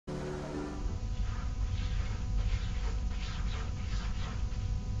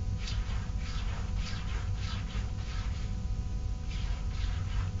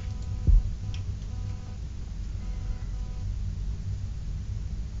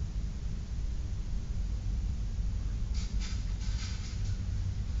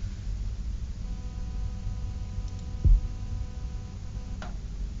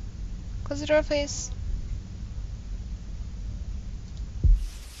Close the door, please.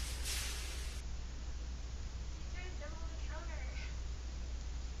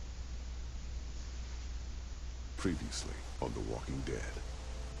 Previously on The Walking Dead.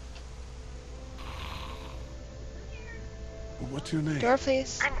 What's your name? Door,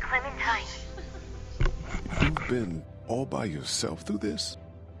 please. I'm Clementine. You've been all by yourself through this?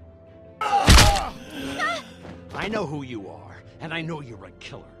 I know who you are, and I know you're a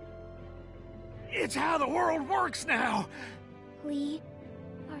killer. It's how the world works now! Lee,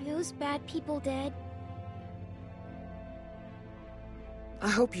 are those bad people dead? I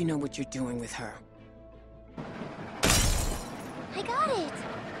hope you know what you're doing with her. I got it!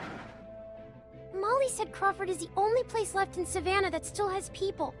 Molly said Crawford is the only place left in Savannah that still has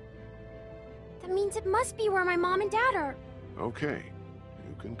people. That means it must be where my mom and dad are. Okay,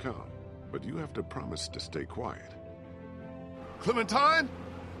 you can come, but you have to promise to stay quiet. Clementine?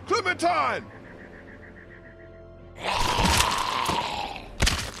 Clementine!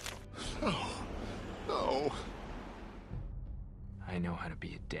 No. No. I know how to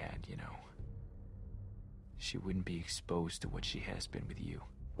be a dad, you know. She wouldn't be exposed to what she has been with you.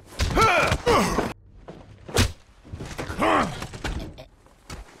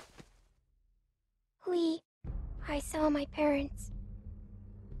 Lee, I saw my parents.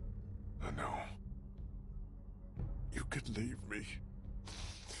 I know. You can leave me.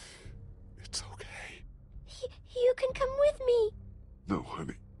 It's okay. You can come with me. No,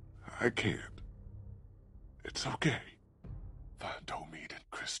 honey. I can't. It's okay. Find Omid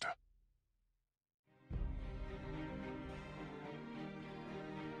and Krista.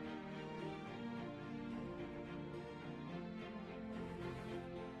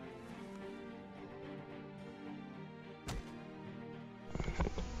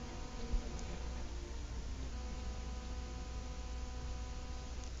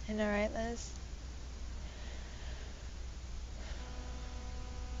 I know, right, Liz?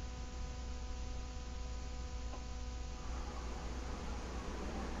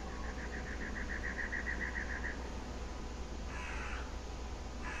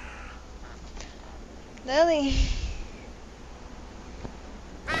 Lily.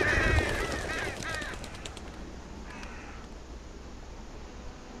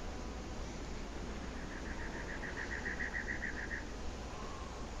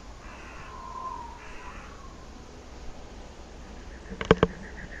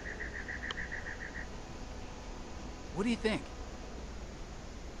 What do you think?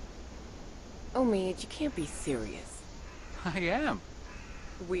 Omid, you can't be serious. I am.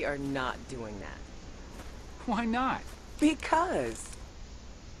 We are not doing that. Why not? Because.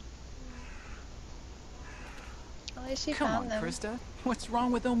 At least she Come on, found them. Krista. What's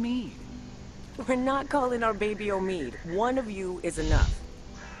wrong with Omid? We're not calling our baby Omid. One of you is enough.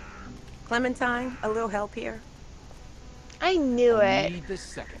 Clementine, a little help here? I knew it. Omid the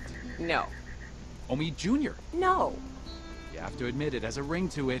second. No. Omid Jr. No. You have to admit it has a ring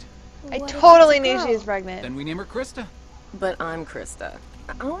to it. I What if totally it's a knew she girl? was pregnant. Then we name her Krista. But I'm Krista.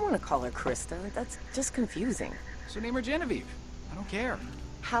 I don't want to call her Krista. That's just confusing. So name her Genevieve. I don't care.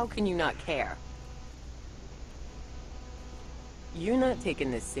 How can you not care? You're not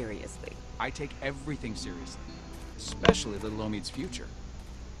taking this seriously. I take everything seriously. Especially little Omid's future.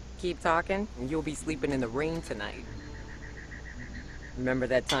 Keep talking, and you'll be sleeping in the rain tonight. Remember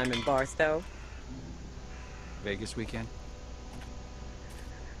that time in Barstow? Vegas weekend.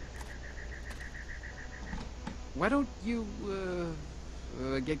 Why don't you,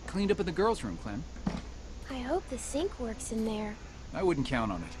 get cleaned up in the girls' room, Clem? I hope the sink works in there. I wouldn't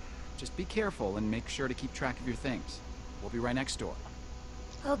count on it. Just be careful and make sure to keep track of your things. We'll be right next door.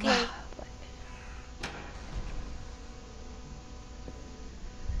 Okay.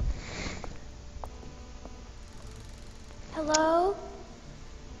 Hello?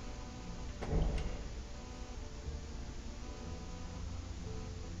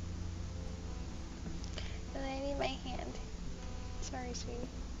 And I need my hand. Sorry, sweetie.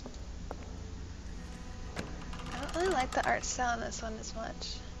 I don't really like the art style in this one as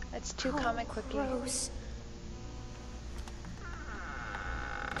much. It's too comic booky. Gross.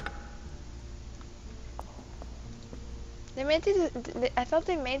 They made these. I thought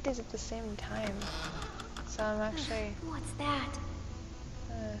they made these at the same time. So I'm actually What's that?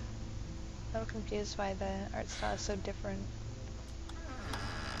 a little confused why the art style is so different.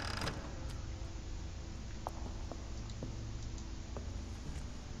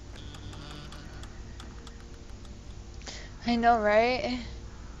 I know, right?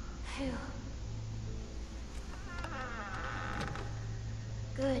 Phew.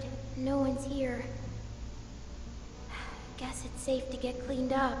 Good. No one's here. Guess it's safe to get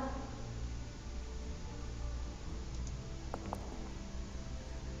cleaned up.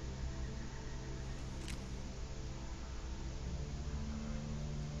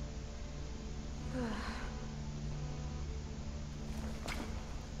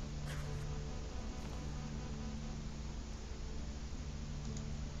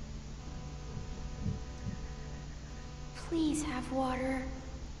 Please have water.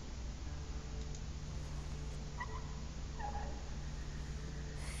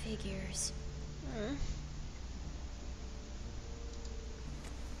 Figures.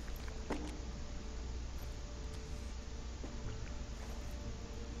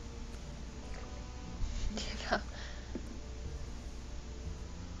 You know.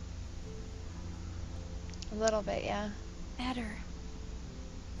 A little bit, yeah. Better.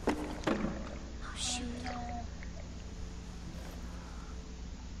 Oh, shoot.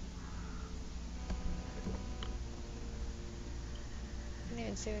 I didn't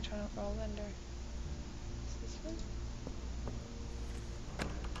even see which one it rolled under. Is this one?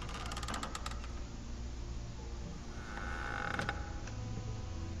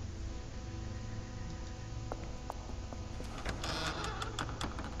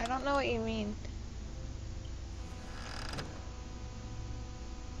 I don't know what you mean.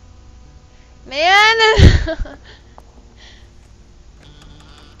 Man!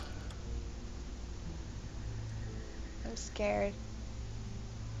 I'm scared.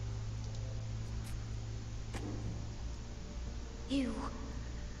 You.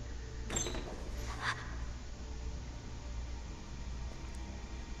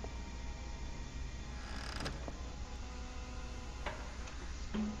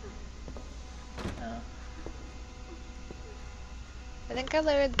 Oh. I think I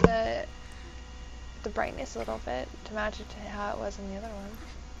lowered the brightness a little bit to match it to how it was in the other one.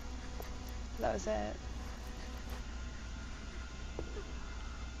 That was it.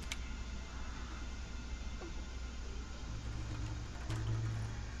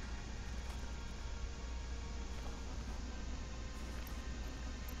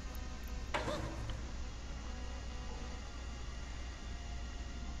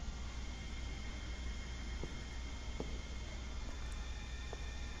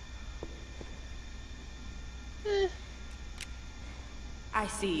 I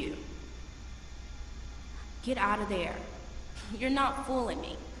see you. Get out of there. You're not fooling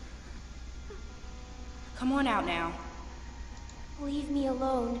me. Come on out now. Leave me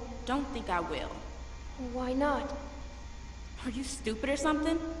alone. Don't think I will. Why not? Are you stupid or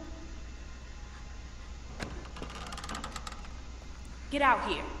something? Get out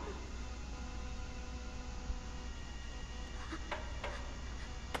here.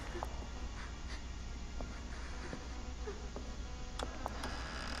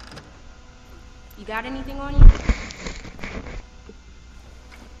 You got anything on you?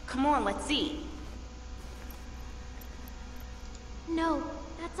 Come on, let's see. No,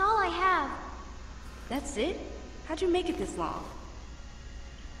 that's all I have. That's it? How'd you make it this long?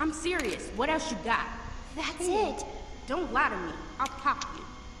 I'm serious. What else you got? That's it. Don't lie to me. I'll pop you.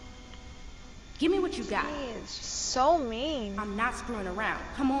 Give me what you got. Jeez, so mean. I'm not screwing around.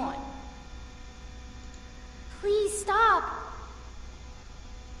 Come on. Please stop.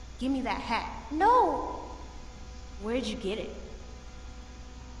 Give me that hat. No. Where'd you get it?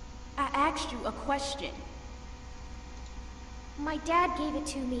 I asked you a question. My dad gave it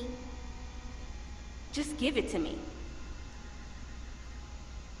to me. Just give it to me.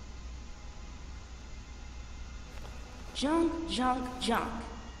 Junk, junk, junk.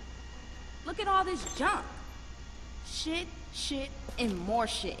 Look at all this junk. Shit, shit, and more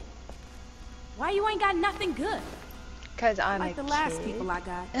shit. Why you ain't got nothing good? Cause I'm Like a the last kid. people I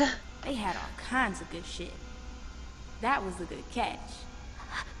got. They had all kinds of good shit. That was a good catch.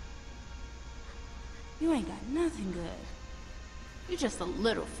 You ain't got nothing good. You just a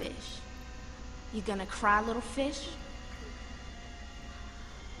little fish. You gonna cry, little fish?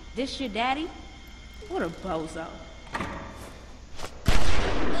 This your daddy? What a bozo.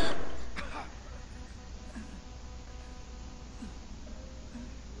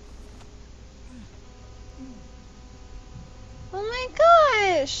 Oh my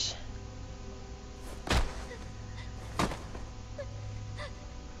gosh!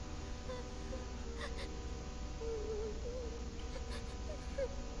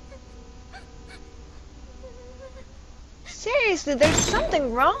 Seriously, there's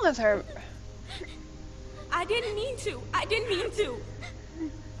something wrong with her. I didn't mean to. I didn't mean to.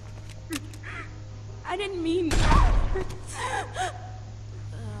 I didn't mean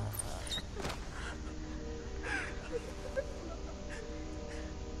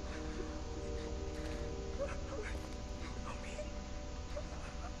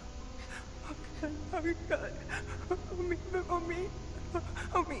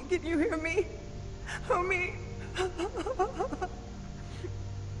Homie, can you hear me? Homie.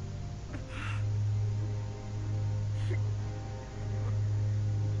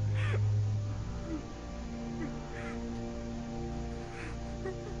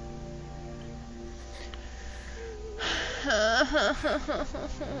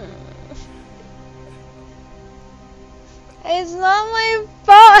 It's not my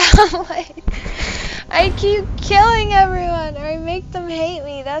fault. Like, I keep killing everyone, or I make them hate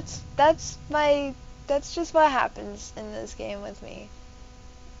me. That's just what happens in this game with me.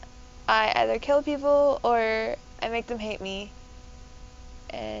 I either kill people or I make them hate me,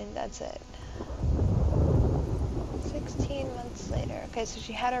 and that's it. 16 months later. Okay, so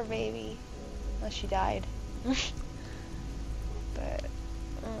she had her baby, unless she died. But.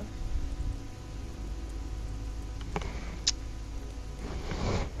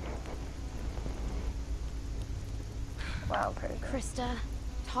 Wow, person. Krista,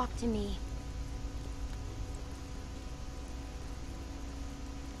 talk to me.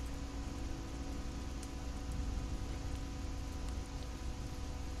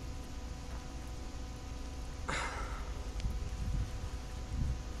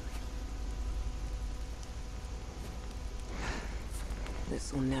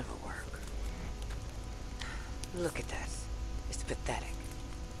 This will never work. Look at this. It's pathetic.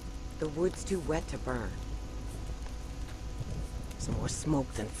 The wood's too wet to burn. Some more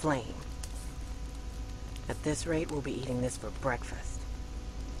smoke than flame. At this rate, we'll be eating this for breakfast.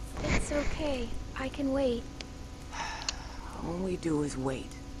 It's okay. I can wait. All we do is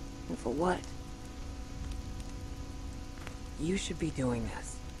wait. And for what? You should be doing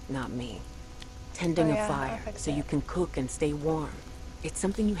this, not me. Tending Oh, yeah, a fire I'll fix so it. you can cook and stay warm. It's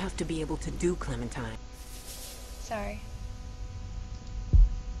something you have to be able to do, Clementine. Sorry.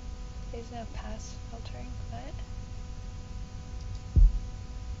 There's no pass filtering. What?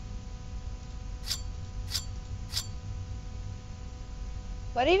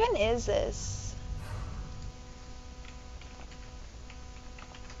 What even is this?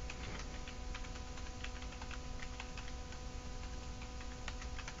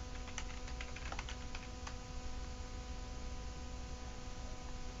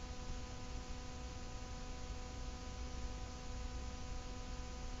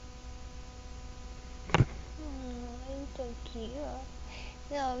 I'm so cute.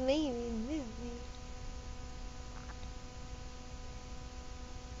 No, baby, baby.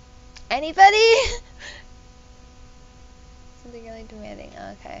 Anybody? Something really demanding.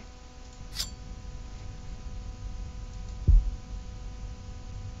 Oh, okay.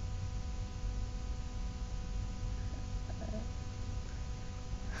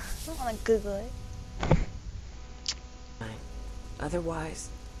 I don't want to Google it. Otherwise,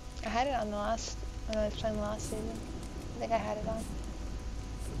 I had it on the last, when I was playing the last season. I think I had it on.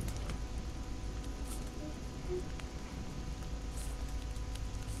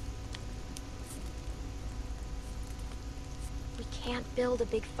 We can't build a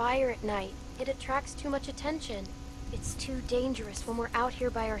big fire at night. It attracts too much attention. It's too dangerous when we're out here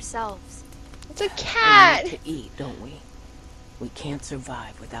by ourselves. It's a we cat! need to eat, don't we? We can't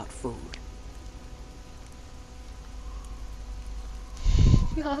survive without food.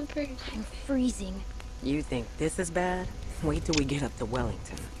 Not very. I'm freezing. You think this is bad? Wait till we get up to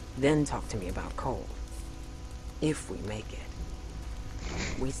Wellington. Then talk to me about cold. If we make it.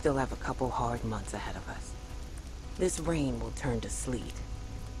 We still have a couple hard months ahead of us. This rain will turn to sleet,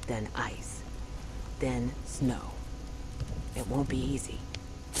 then ice, then snow. It won't be easy.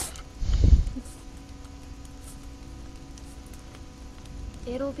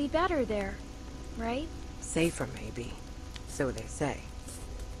 It'll be better there, right? Safer, maybe. So they say.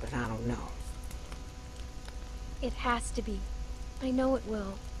 But I don't know. It has to be. I know it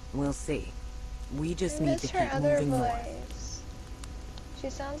will. We'll see. We just I need miss to her keep other moving north. voice. She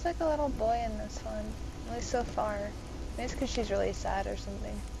sounds like a little boy in this one. At least so far. Maybe it's because she's really sad or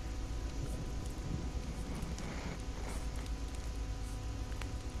something.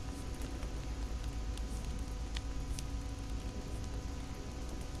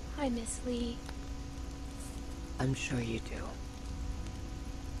 Hi, Miss Lee. I'm sure you do.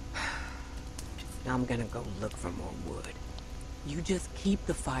 Now I'm gonna go look for more wood. You just keep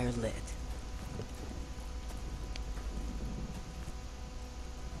the fire lit.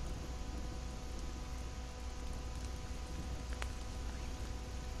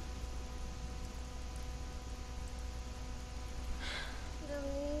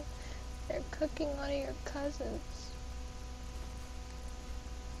 Mommy, they're cooking one of your cousins.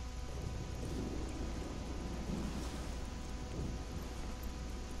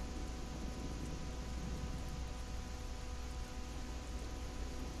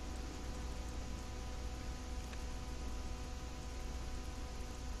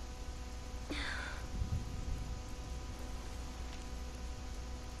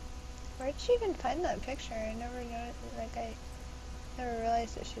 Where'd she even find that picture? I never noticed, like I never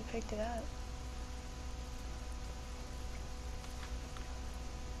realized that she picked it up.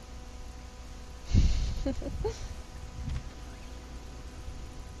 It's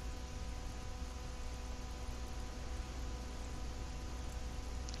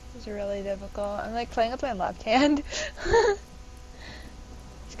really difficult. I'm like playing with my left hand.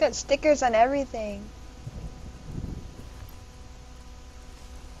 It's got stickers on everything.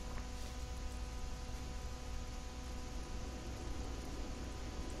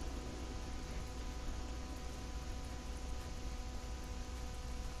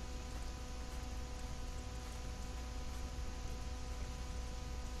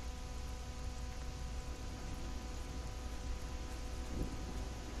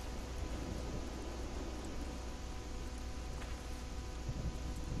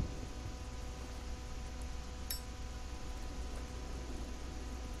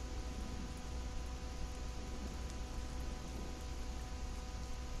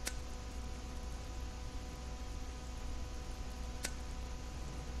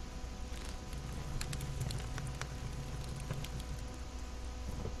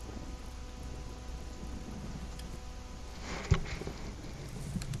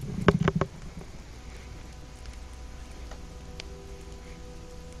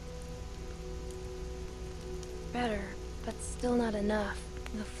 Better, but still not enough.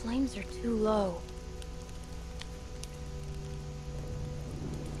 The flames are too low.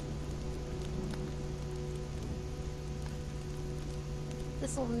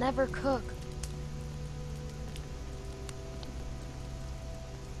 This'll never cook.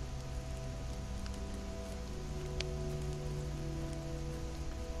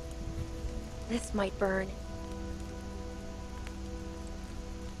 This might burn.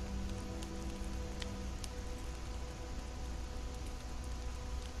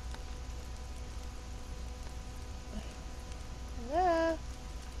 Yeah.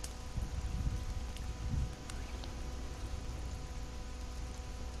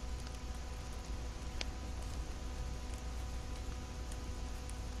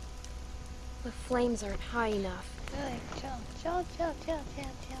 The flames aren't high enough. Really, chill, miss.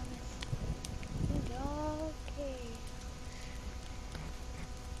 Okay.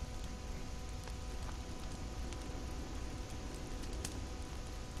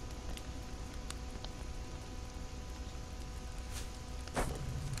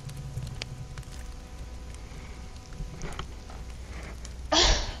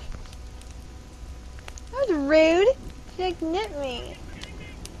 That was rude. She like nipped me.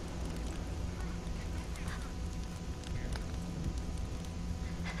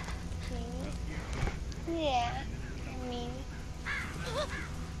 Yeah, I mean.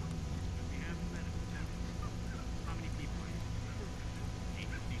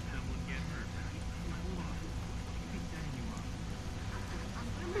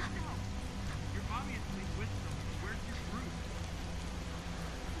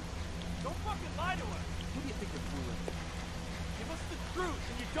 Don't fucking lie to us! Who do you think you're fooling? Give us the truth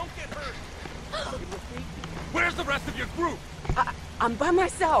and you don't get hurt! You with me? Where's the rest of your group? I'm by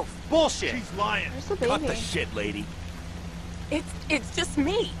myself. Bullshit! She's lying. Where's the Cut baby? the shit, lady. It's just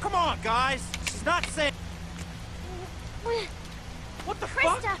me. Come on, guys! She's not saying... What the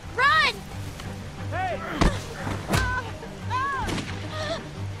fuck? Krista, run! Hey!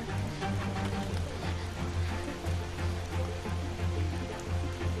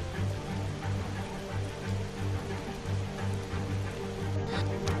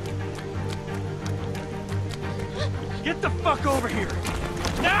 Get the fuck over here!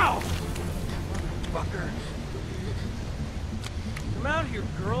 Now! Fucker. Come out here,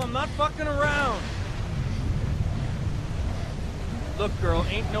 girl. I'm not fucking around. Look, girl,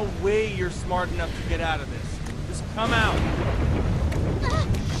 ain't no way you're smart enough to get out of this. Just come out.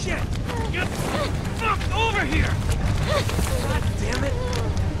 Shit! Get the fuck over here! God damn it!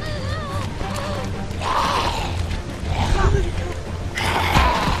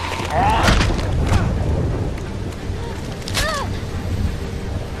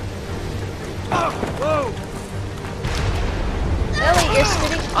 Whoa! Ellie, you're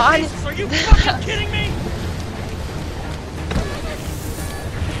sitting on. Jesus, are you fucking kidding me?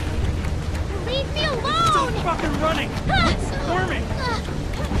 Leave me Stop alone! fucking running! Squirming!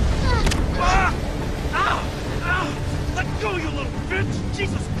 Ah! Ow! Ow! Let go, you little bitch!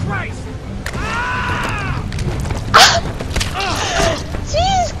 Jesus Christ! Ah!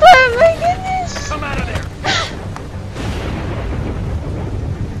 Jeez, Clem, my goodness. Come out of there!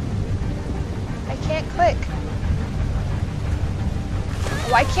 I can't click.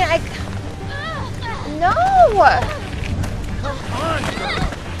 Why can't I? No! Come on, girl!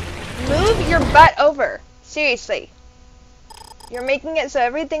 Move your butt over. Seriously. You're making it so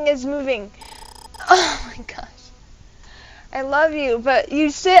everything is moving. Oh my gosh. I love you, but you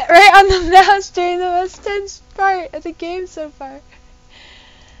sit right on the mouse during the most tense part of the game so far.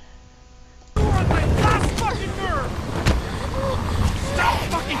 You're on my last fucking nerve! Stop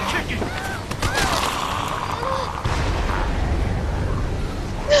fucking kicking!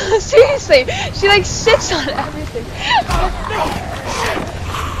 Seriously, she like sits on everything.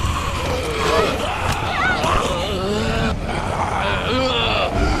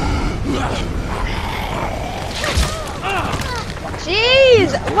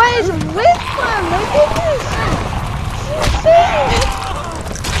 Jeez, what is with them? My goodness, it's insane.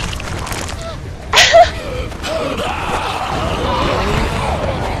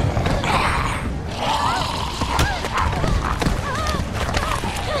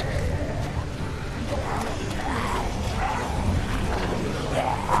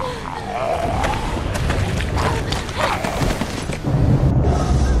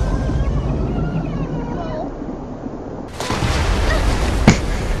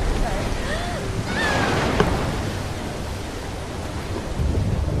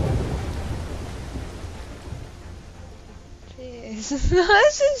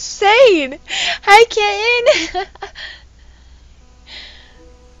 That's insane! I can't in!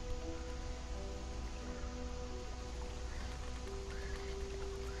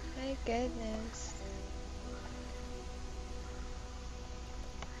 My goodness.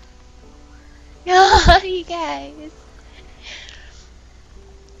 Oh, you guys.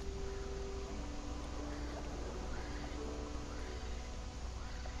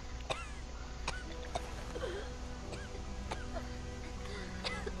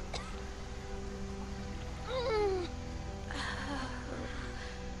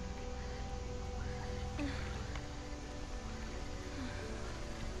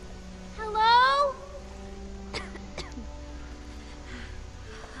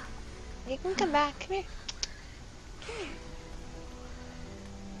 You can come back. Come here. Come here.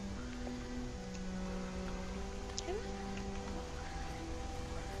 Come.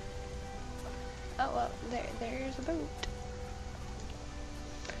 Oh well, there's a boat.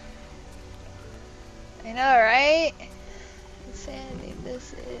 I know, right? Sandy,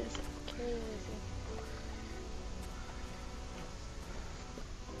 this is crazy.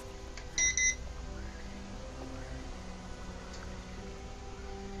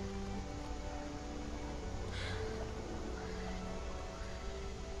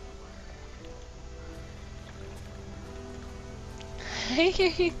 I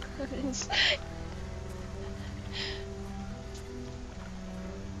hear you.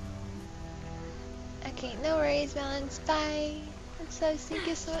 Okay, no worries, Valence. Bye. So thank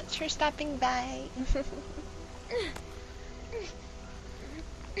you so much for stopping by.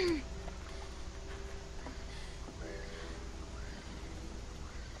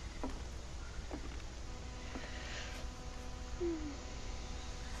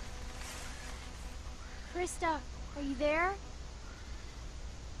 Krista, are you there?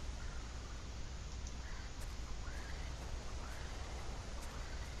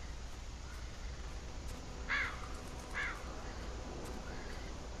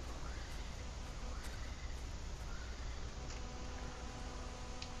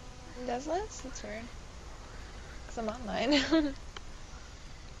 Does this? That's weird. Cause I'm online.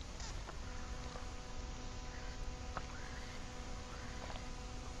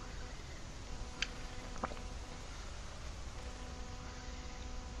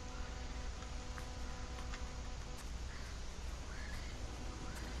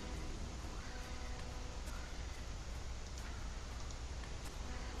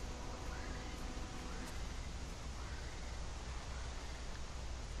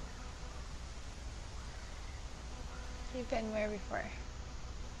 You've been where before?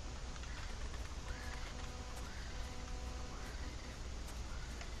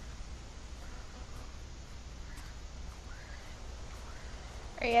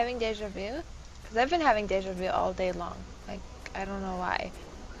 Are you having deja vu? Because I've been having deja vu all day long. Like, I don't know why.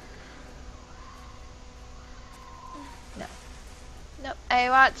 No. Nope. I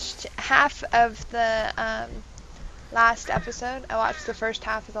watched half of the last episode. I watched the first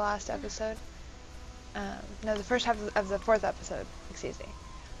half of the last episode. No, the first half of the fourth episode, excuse me,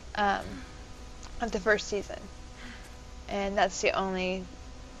 of the first season. And that's the only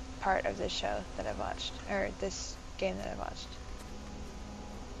part of this show that I've watched, or this game that I've watched.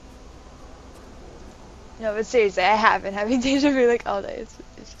 No, but seriously, I have been having deja vu like all day. It's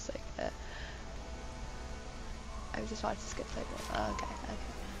just like, I've just watched a skip segment. Oh, okay, okay.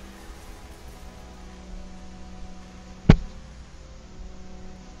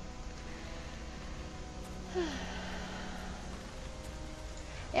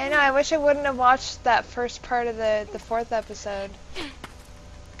 Yeah, no, I wish I wouldn't have watched that first part of the fourth episode.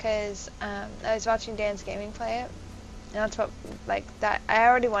 Because I was watching Dan's Gaming play it. And that's what, like, that. I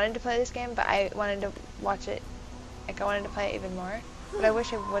already wanted to play this game, but I wanted to watch it. Like, I wanted to play it even more. But I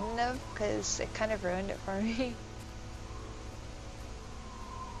wish I wouldn't have, because it kind of ruined it for me.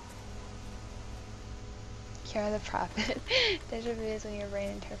 You're the prophet. Deja vu is when your brain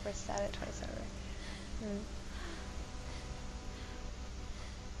interprets data twice over.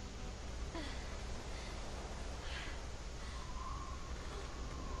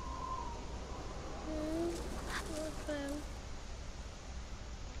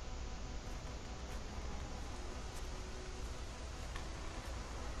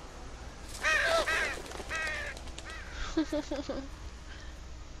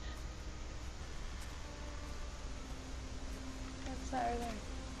 That's not really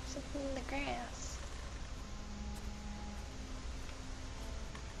something in the grass.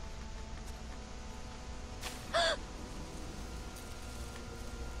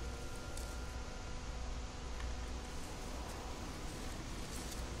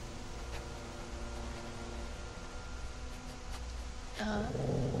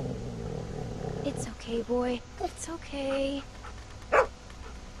 It's okay, boy. It's okay.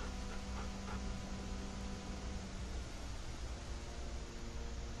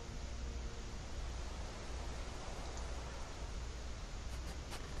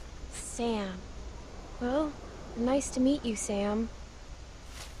 Sam. Well, nice to meet you, Sam.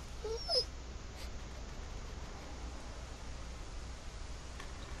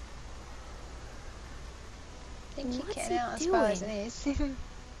 I think he What's can he now as well as doing? it is.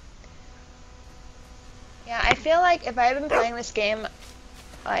 Yeah, I feel like if I had been playing this game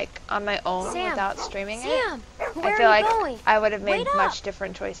like on my own Sam! without streaming Sam! it, Where I feel are you like going? I would have made Wait up! much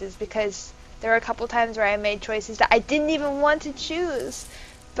different choices, because there were a couple times where I made choices that I didn't even want to choose.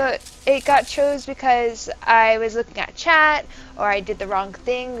 But it got chose because I was looking at chat, or I did the wrong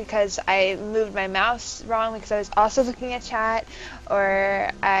thing because I moved my mouse wrong because I was also looking at chat, or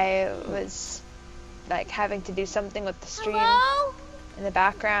I was like having to do something with the stream Hello? in the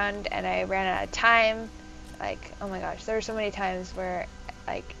background and I ran out of time. Like, oh my gosh, there were so many times where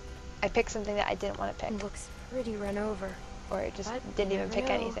like I picked something that I didn't want to pick, Looks pretty run over. or it just But didn't you even never pick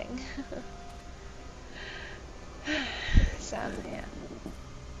know. anything. So yeah.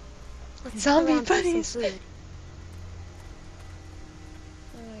 Let's Zombie look around for some bunnies. food.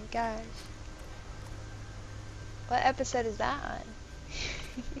 Oh my gosh. What episode is that on?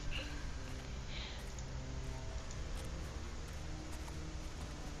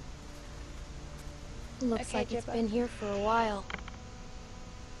 Looks Okay, like it's Jibba. been here for a while.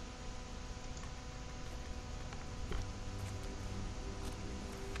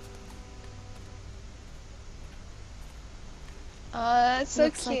 Oh, that's so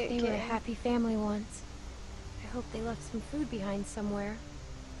Looks cute. like they were a kid. happy family once. I hope they left some food behind somewhere.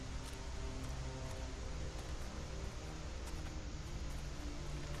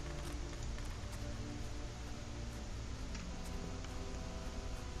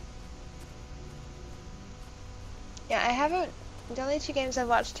 Yeah, I haven't. The only two games I've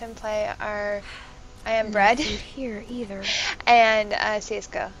watched him play are I Am No Bread food here either. and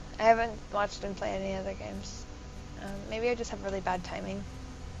CS:GO. I haven't watched him play any other games. Maybe I just have really bad timing.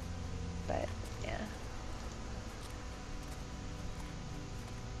 But yeah.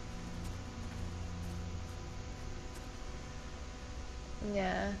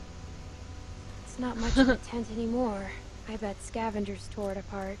 Yeah. It's not much of a tent anymore. I bet scavengers tore it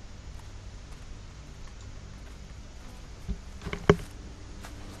apart.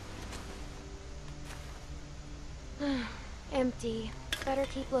 Empty. Better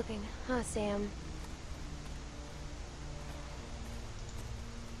keep looking, huh, Sam?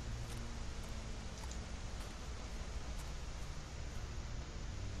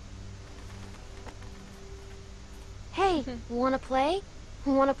 Hey, wanna play?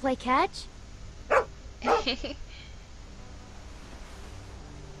 Wanna play catch?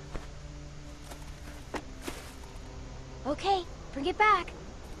 Okay, bring it back.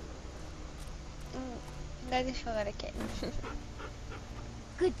 Dagger förra kitten.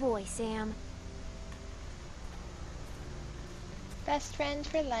 Good boy, Sam. Best friend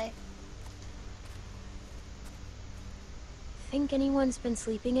for life. Think anyone's been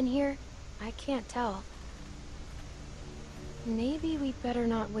sleeping in here? I can't tell. Maybe we better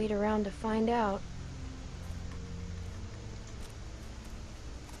not wait around to find out.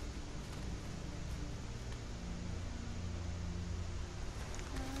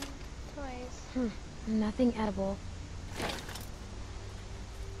 Toys. Nothing edible.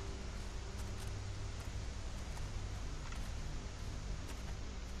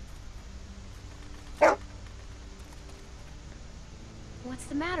 What's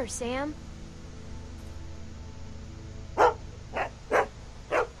the matter, Sam?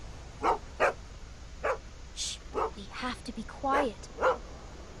 Shh, we have to be quiet.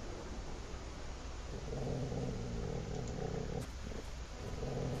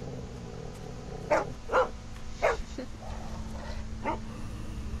 Oh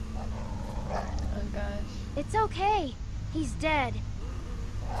gosh. It's okay. He's dead.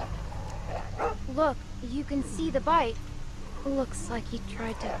 Look, you can see the bite. Looks like he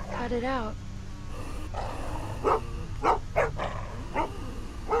tried to cut it out.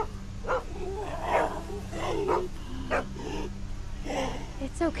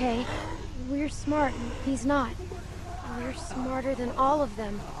 It's okay. We're smart. He's not. We're smarter than all of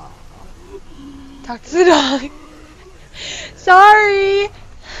them. Talk to the dog. Sorry.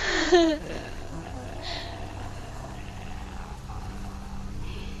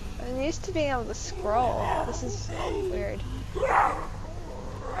 I'm used to being able to scroll. This is weird.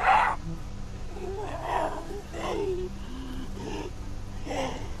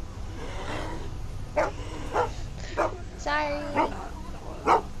 Sorry.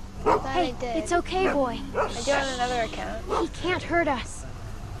 Thought I Hey, did. it's okay, boy. I do on another account. He can't hurt us.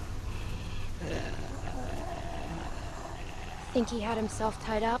 Think he had himself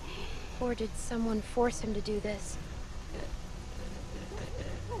tied up? Or did someone force him to do this?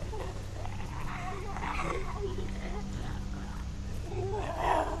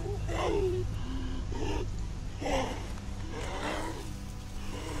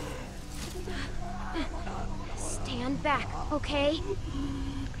 Stand back, okay?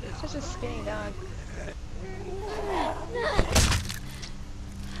 Such a skinny dog.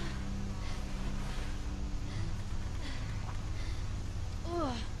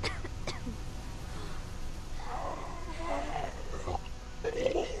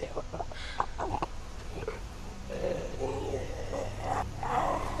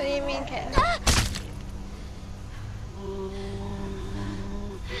 What do you mean, Ken?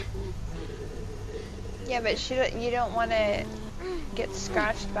 Yeah, but you don't want to get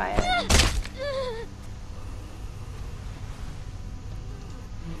scratched by it.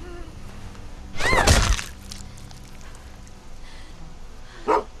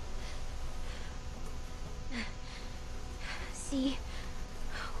 See?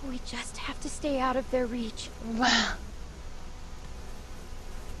 We just have to stay out of their reach. Wow.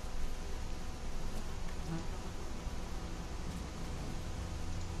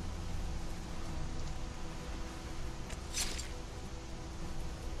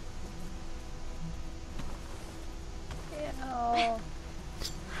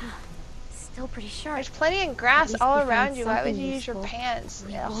 Still pretty sharp. There's plenty of grass At least all we found around you. Why would something you use your useful. pants?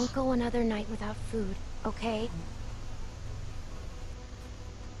 We Ugh. won't go another night without food, okay?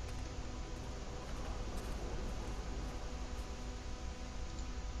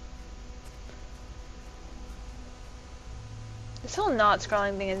 This whole not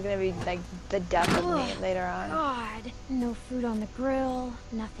scrolling thing is gonna be like the death of me later on. God, no food on the grill,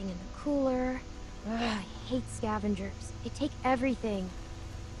 nothing in the cooler. Ugh, I hate scavengers. They take everything.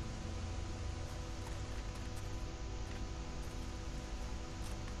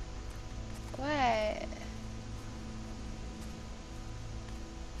 What?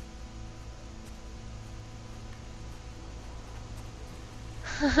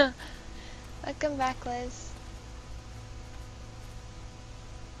 Welcome back, Liz.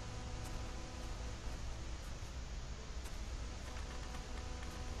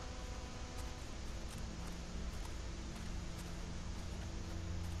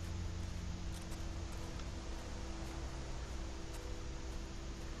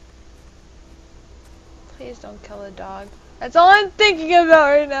 Please don't kill a dog. That's all I'm thinking about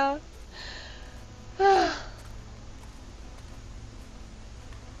right now.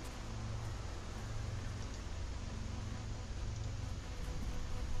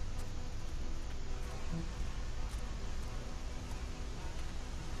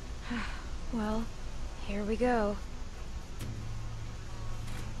 Well, here we go.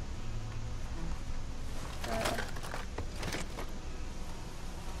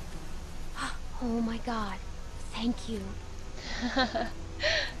 Oh my God, thank you.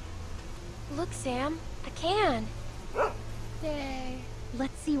 Look, Sam, a can. Yay.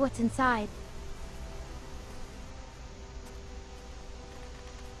 Let's see what's inside.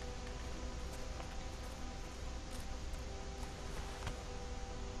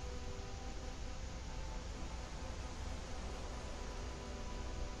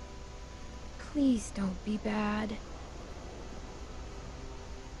 Please don't be bad.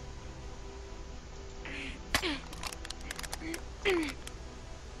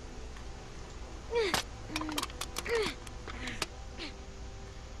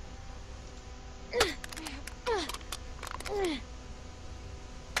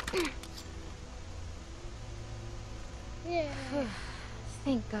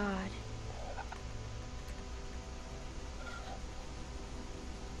 God.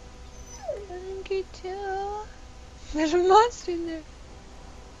 Hungry too. There's a monster in there.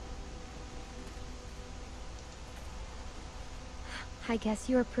 I guess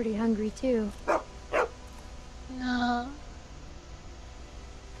you're pretty hungry too. No.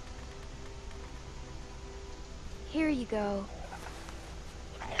 Here you go.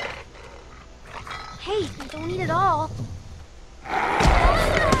 Hey, you don't eat it all.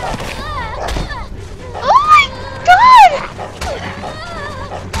 Oh my god!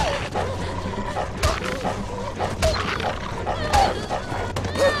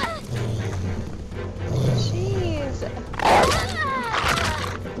 Jeez.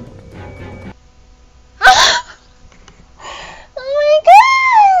 Oh my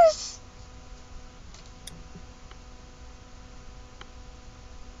gosh!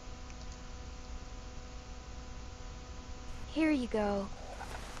 Here you go.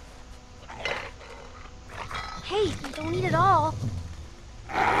 Hey, you don't eat it all.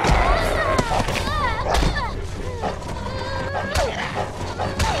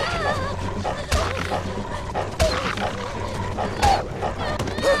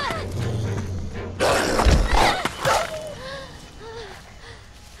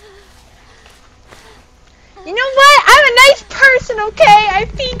 You know what? I'm a nice person, okay? I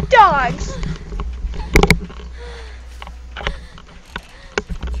feed dogs.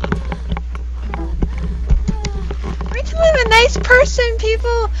 I'm a nice person.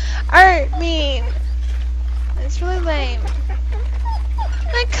 People are mean. It's really lame.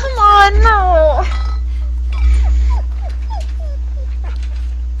 Like, come on, no.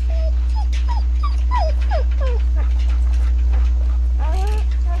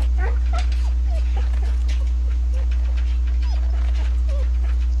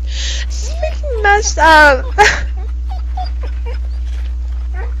 It's freaking messed up.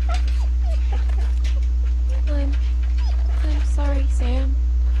 I'm sorry, Sam.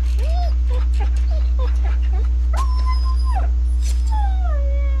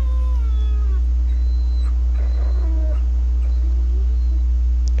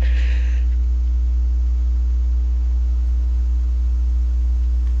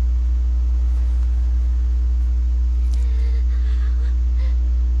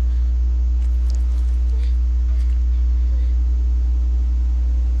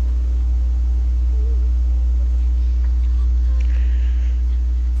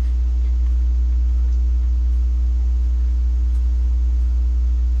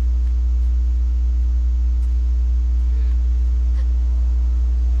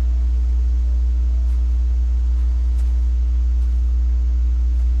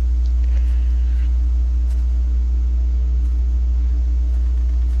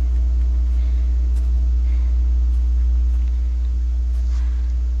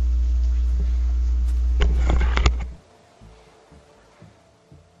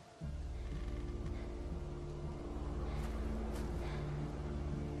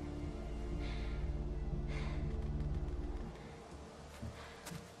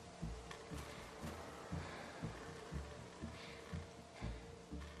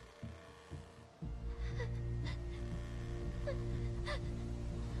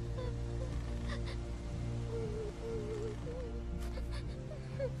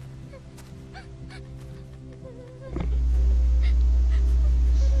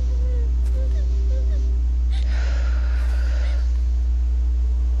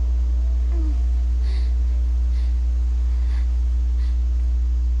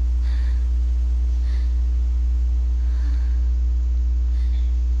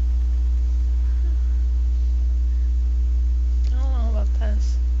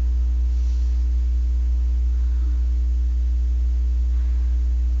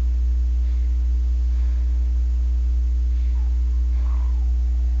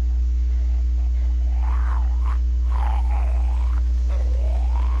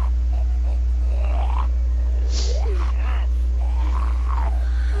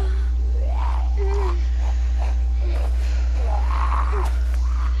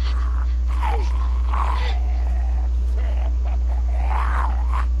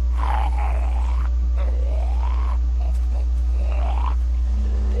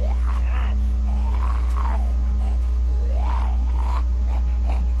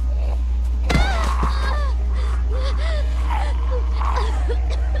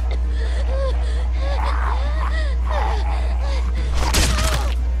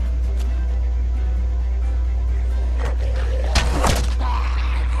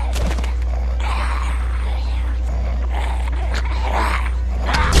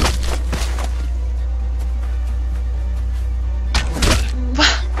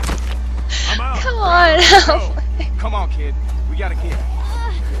 on, kid. We gotta get.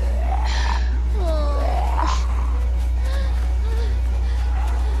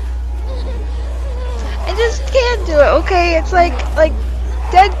 I just can't do it, okay? It's like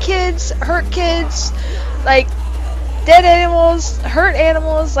dead kids, hurt kids, like dead animals, hurt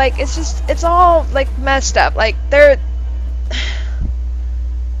animals, like it's all like messed up. Like they're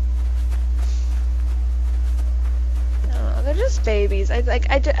I don't know, they're just babies. I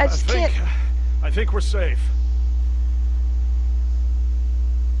just can't. I think we're safe.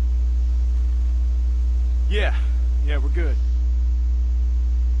 Yeah, we're good.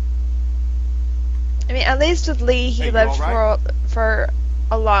 I mean, at least with Lee, he Hey, you lived all right? for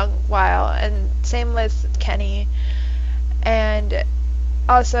a long while, and same with Kenny, and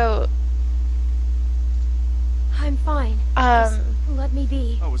also I'm fine. Just let me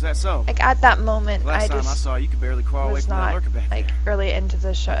be. Oh, was that so? like at that moment, Last I time I just saw you, could barely crawl away was from that not lurker back like there. really into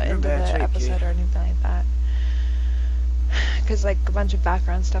the show, You're in into the bad shape, episode kid. or anything like that, because like a bunch of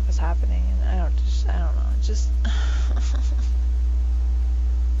background stuff was happening, and I don't know, just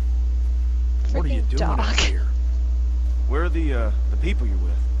What are you freaking doing dog. out here? Where are the people you're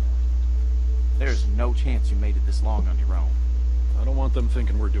with? There's no chance you made it this long on your own. I don't want them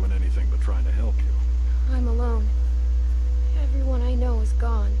thinking we're doing anything but trying to help you. I'm alone. Everyone I know is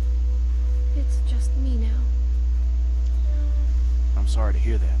gone. It's just me now. I'm sorry to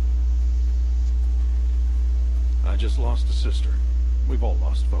hear that. I just lost a sister. We've all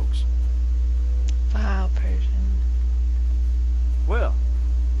lost folks. Wow, Persian. Well,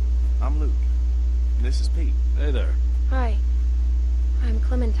 I'm Luke. And this is Pete. Hey there. Hi. I'm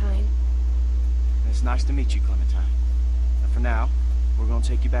Clementine. It's nice to meet you, Clementine. And for now, we're gonna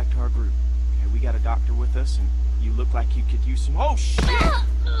take you back to our group. Okay, we got a doctor with us, and you look like you could use some— Oh, shit!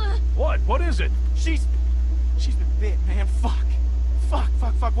 What? What is it? She's been bit, man. Fuck.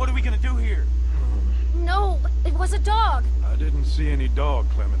 What are we gonna do here? No, it was a dog. I didn't see any dog,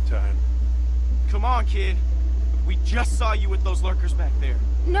 Clementine. Come on, kid. We just saw you with those lurkers back there.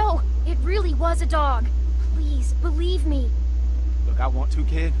 No, it really was a dog. Please, believe me. Look, I want to,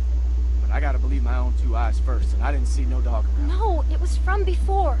 kid, but I gotta believe my own two eyes first, and I didn't see no dog around. No, it was from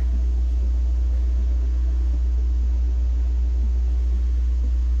before.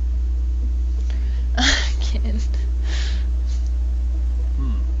 Kid.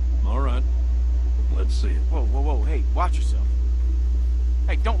 All right. Let's see it. Whoa, hey, watch yourself.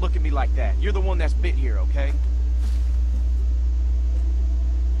 Hey, don't look at me like that. You're the one that's bit here, okay?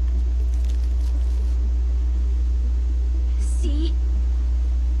 See?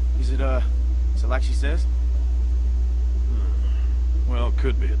 Is it like she says? Well, it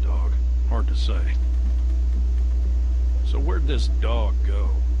could be a dog. Hard to say. So where'd this dog go?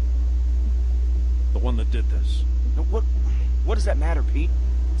 The one that did this. No, what does that matter, Pete?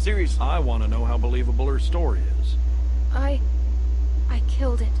 Seriously. I want to know how believable her story is. I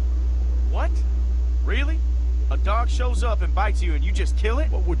killed it. What? Really? A dog shows up and bites you and you just kill it?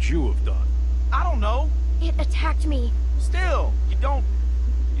 What would you have done? I don't know. It attacked me. Still, you don't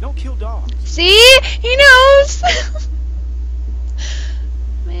kill dogs. See? He knows!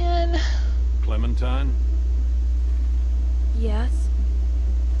 Man. Clementine, Yes?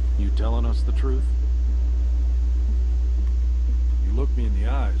 you telling us the truth? You look me in the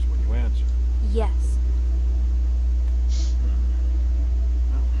eyes when you answer. Yes.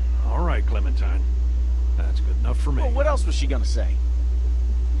 All right, Clementine. That's good enough for me. Well, what else was she gonna say?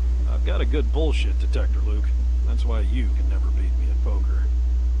 I've got a good bullshit detector, Luke. That's why you can never beat me at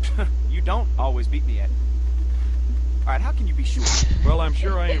poker. You don't always beat me at. All right, how can you be sure? Well, I'm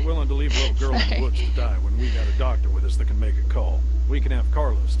sure I ain't willing to leave a little girl in the woods to die when we got a doctor with us that can make a call. We can have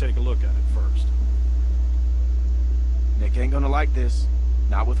Carlos take a look at it first. Nick ain't gonna like this.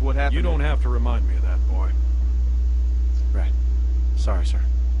 Not with what happened. You don't have to remind me of that, boy. Right. Sorry, sir.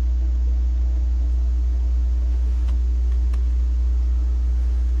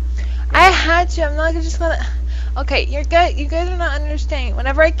 I had to. I'm not just gonna. Okay, you guys are not understanding.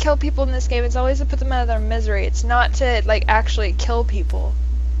 Whenever I kill people in this game, it's always to put them out of their misery. It's not to like actually kill people.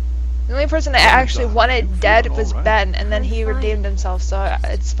 The only person I actually wanted dead was Ben, and then he redeemed himself, so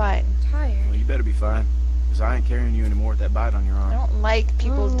it's fine. Tired. Well, you better be fine, because I ain't carrying you anymore with that bite on your I arm. don't like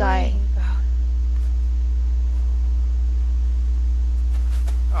people dying.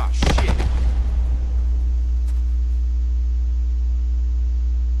 Oh, shit.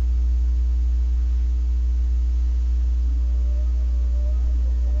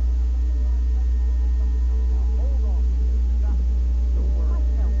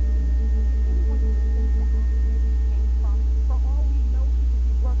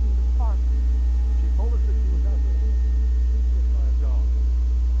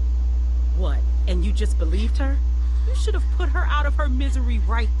 What? And you just believed her? You should have put her out of her misery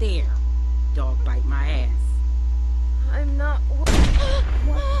right there. Dog bite my ass. I'm not...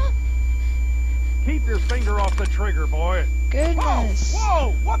 Keep your finger off the trigger, boy. Goodness.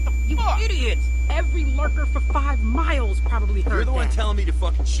 Whoa! What the You fuck? idiots! Every lurker for 5 miles probably heard You're the one that. telling me to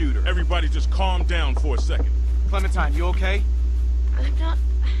fucking shoot her. Everybody just calm down for a second. Clementine, you okay?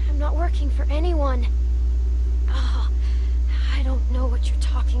 I'm not working for anyone. Oh, I don't know what you're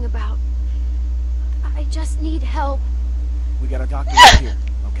talking about. I just need help. We got a doctor right here,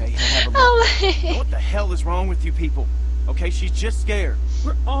 okay? He'll have a look. Oh What the hell is wrong with you people? Okay, she's just scared.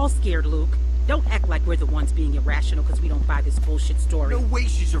 We're all scared, Luke. Don't act like we're the ones being irrational because we don't buy this bullshit story. No way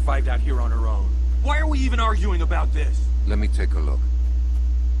she survived out here on her own. Why are we even arguing about this? Let me take a look.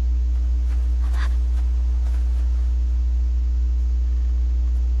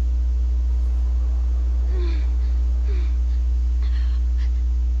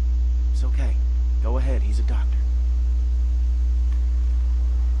 It's okay. Go ahead, he's a doctor.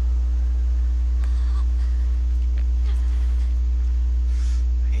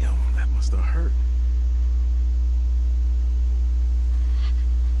 Damn, that must have hurt.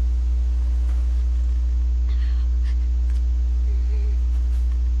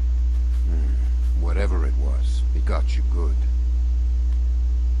 Whatever it was, it got you good.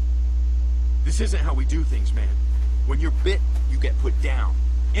 This isn't how we do things, man. When you're bit, you get put down.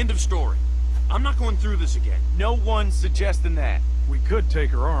 End of story. I'm not going through this again. No one's suggesting that. We could take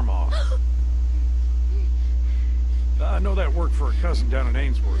her arm off. I know that worked for a cousin down in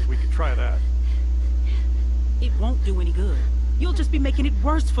Ainsworth. We could try that. It won't do any good. You'll just be making it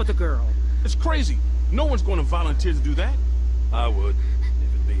worse for the girl. It's crazy. No one's going to volunteer to do that. I would,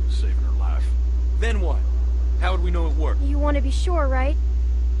 if it means saving her life. Then what? How would we know it worked? You want to be sure, right?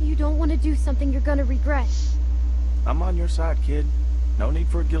 You don't want to do something you're gonna regret. I'm on your side, kid. No need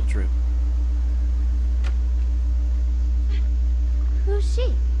for a guilt trip. Who's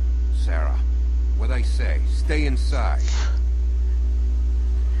she? Sarah, what I say, stay inside.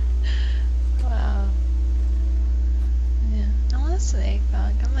 Wow. Yeah, I want a snake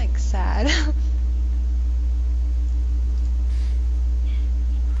dog. I'm like sad.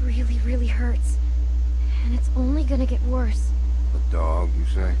 Really, really hurts. And it's only gonna get worse. A dog, you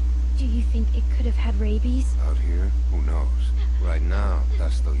say? Do you think it could have had rabies? Out here? Who knows? Right now,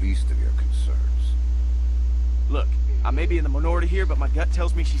 that's the least of your concerns. Look, I may be in the minority here, but my gut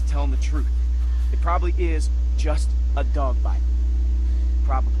tells me she's telling the truth. It probably is just a dog bite.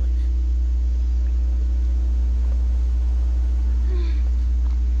 Probably.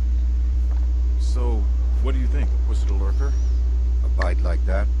 So, what do you think? Was it a lurker? A bite like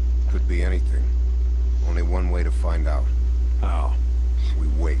that could be anything. Only one way to find out. How? We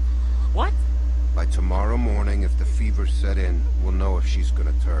wait. What? By tomorrow morning, if the fever set in, we'll know if she's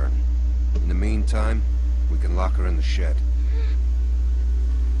gonna turn. In the meantime, we can lock her in the shed.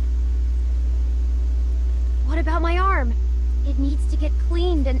 What about my arm? It needs to get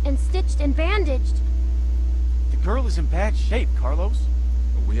cleaned and stitched and bandaged. The girl is in bad shape, Carlos.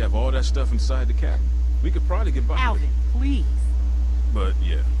 We have all that stuff inside the cabin. We could probably get by. Alvin, please. But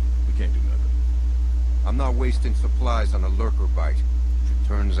yeah, we can't do nothing. I'm not wasting supplies on a lurker bite. If it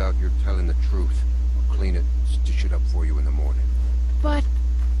turns out you're telling the truth, I'll clean it, stitch it up for you in the morning. But...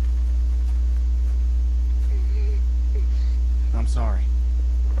 I'm sorry.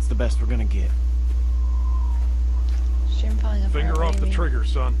 It's the best we're gonna get. Stream falling apart. Finger what off do the you mean? trigger,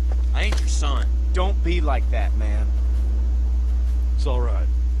 son. I ain't your son. Don't be like that, man. It's all right.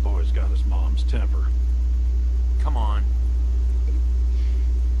 Boy's got his mom's temper. Come on.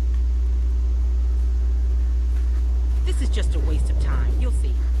 This is just a waste of time. You'll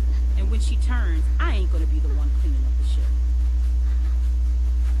see. And when she turns, I ain't gonna be the one cleaning up the shit.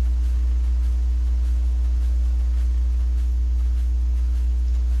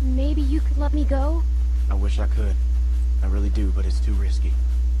 maybe you could let me go? I wish I could. I really do, but it's too risky.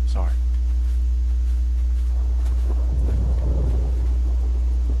 Sorry.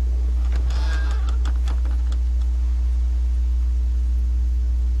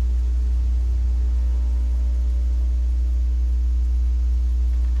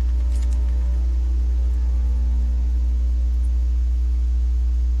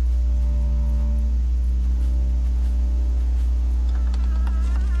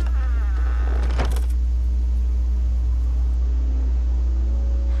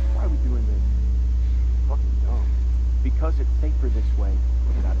 Because it's safer this way,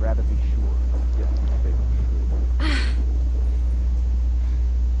 and I'd rather be sure.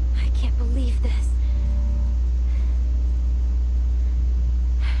 I can't believe this.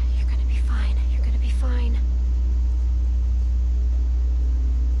 You're gonna be fine. You're gonna be fine.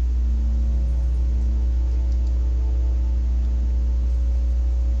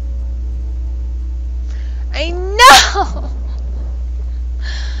 No!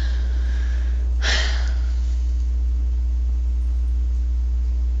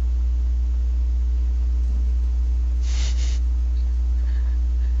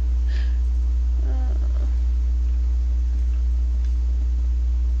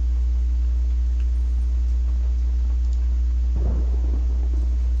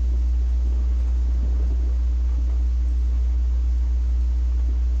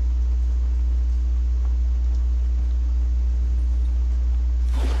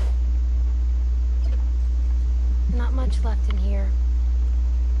 Not much left in here.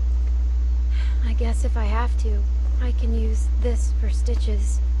 I guess if I have to, I can use this for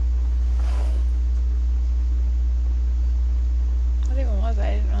stitches. What even was I?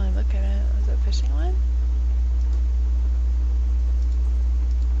 I didn't really look at it. Was it a fishing line?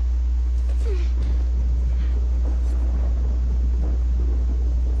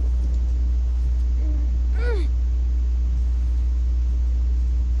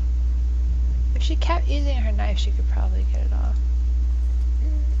 If she kept using her knife, she could probably get it off.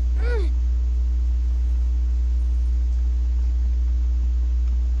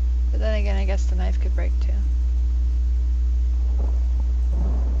 But then again, I guess the knife could break too.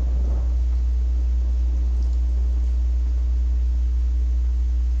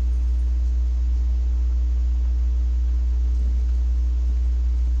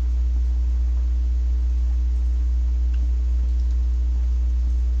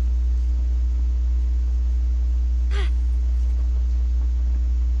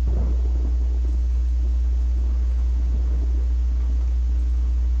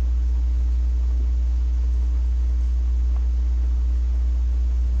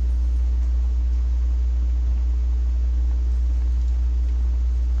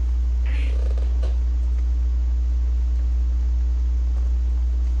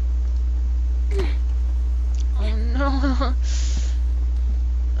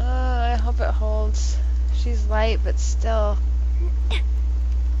 I hope it holds. She's light, but still.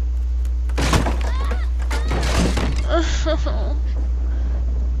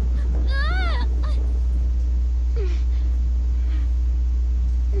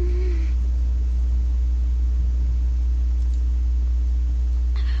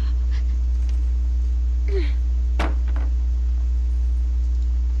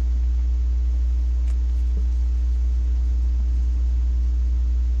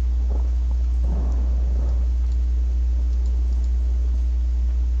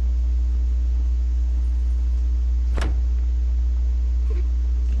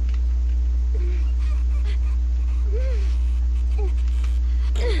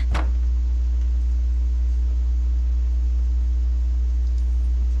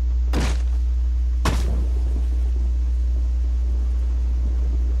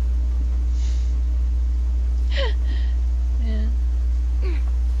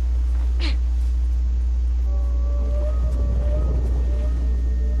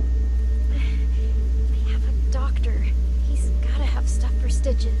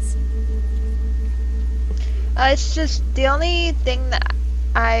 Stitches. It's just the only thing that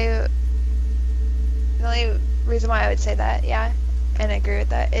the only reason why I would say that, yeah, and agree with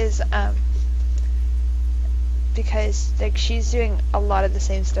that is because like she's doing a lot of the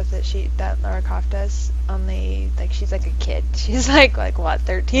same stuff that Lara Croft does, only like she's like a kid. She's like what,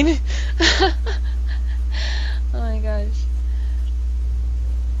 13? Oh my gosh.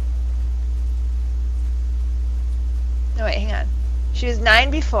 No wait, hang on. She was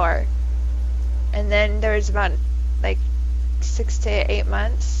 9 before, and then there was about like 6 to 8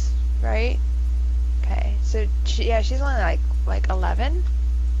 months, right? Okay, so she's only like 11.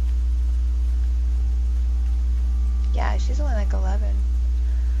 Yeah, she's only like 11.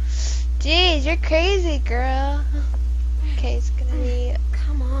 Jeez, you're crazy, girl. Okay, it's gonna be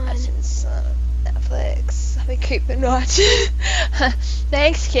come on. Watching some Netflix. I'll be creeping watching.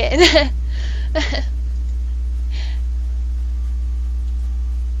 Thanks, kid.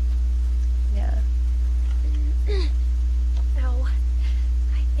 Ow.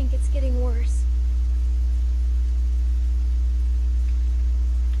 I think it's getting worse.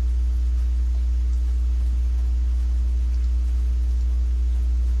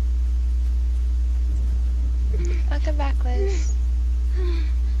 Welcome back, Liz.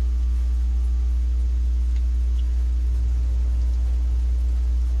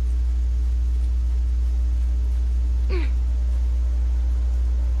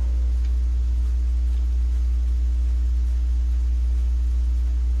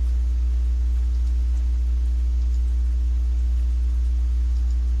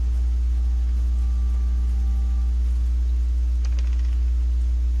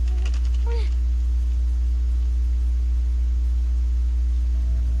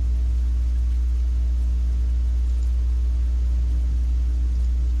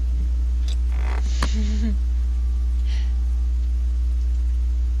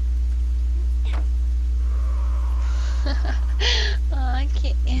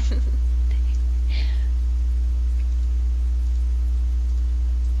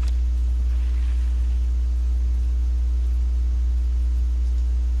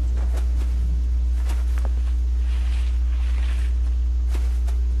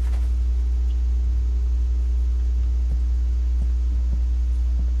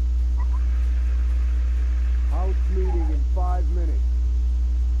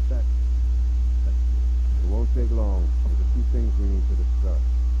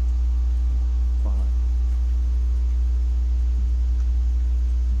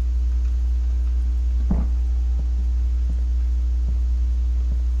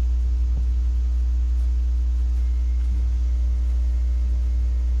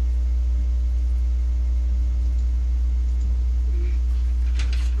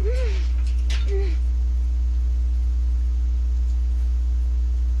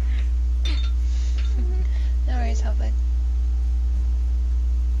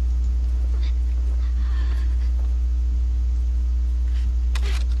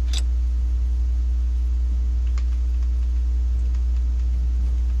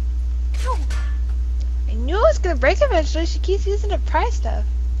 gonna break eventually. She keeps using it to pry stuff.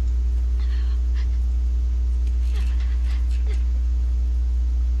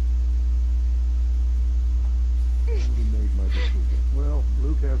 Well,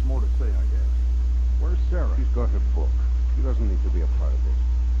 Luke has more to say, I guess. Where's Sarah? She's got her book. She doesn't need to be a part of this.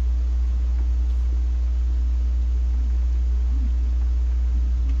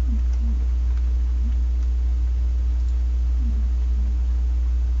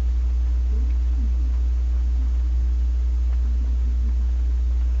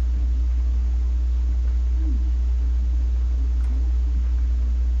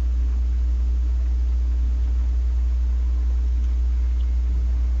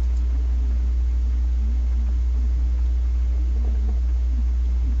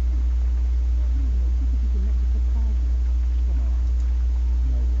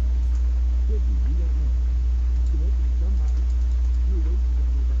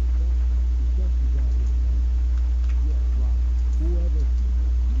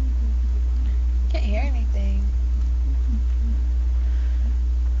 Can't hear anything.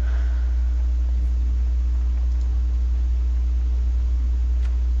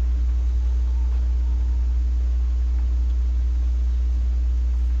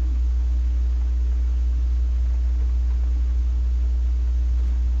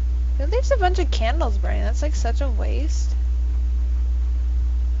 There's a bunch of candles burning. That's like such a waste.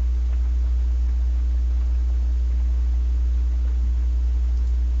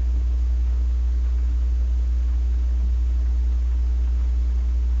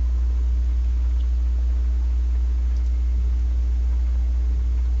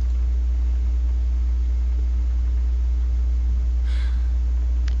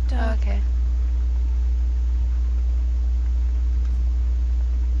 Okay.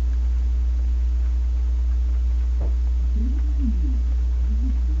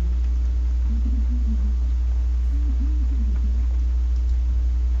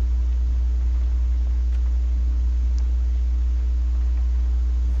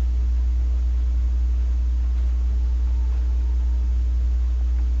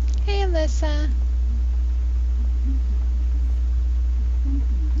 Hey, Alyssa.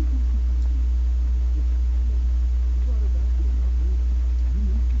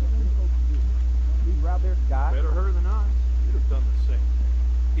 Better her than us. You'd have done the same.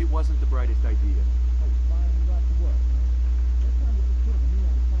 It wasn't the brightest idea.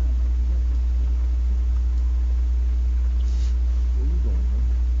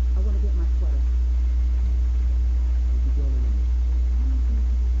 I want to get my sweater.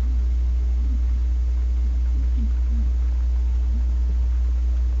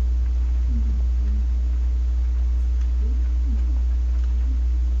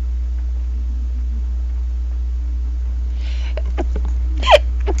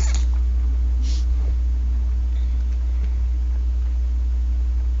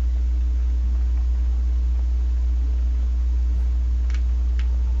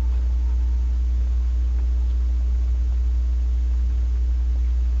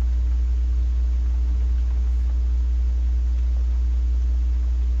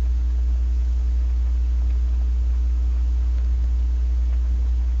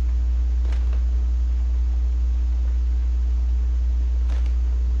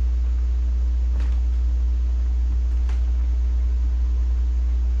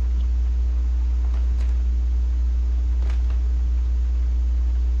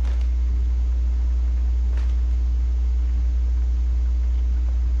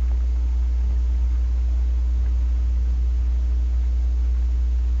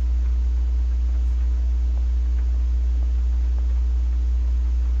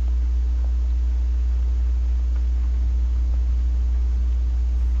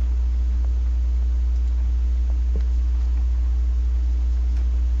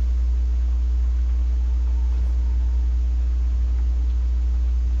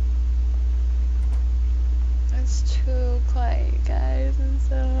 It's too quiet, guys. I'm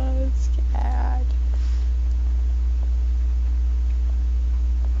so scared.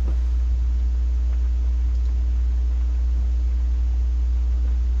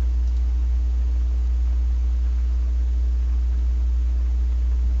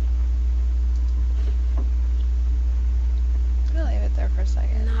 I'm gonna leave it there for a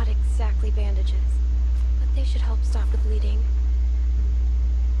second. Not exactly bandages, but they should help stop the bleeding.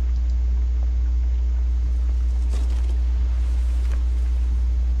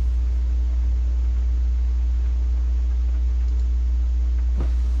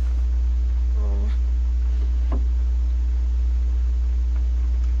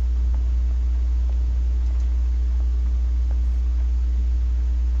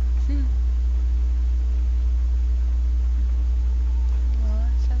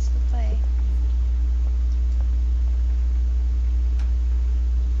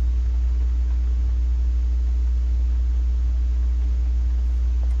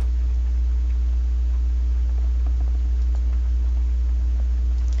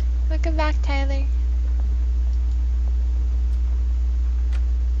 back, Tyler.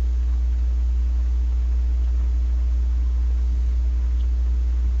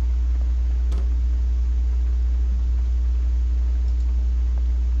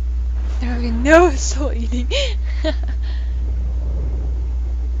 No soul eating. It's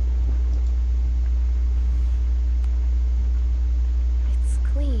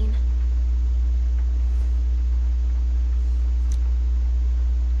clean.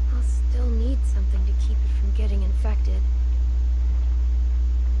 I'll still need something to keep it from getting infected.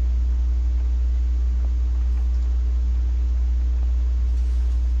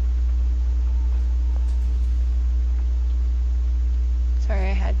 Sorry,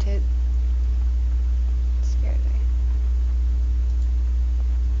 I had to. Scared me.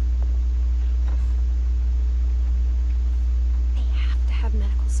 They have to have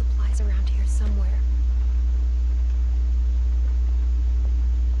medical supplies around here somewhere.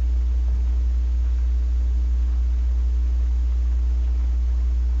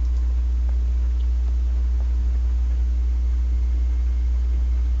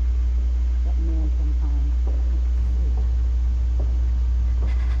 That man sometimes.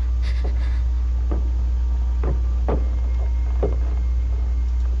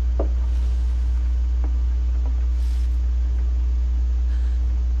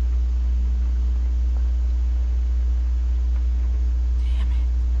 Damn it.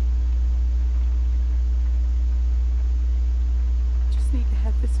 Just need to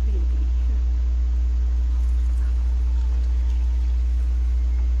have this baby.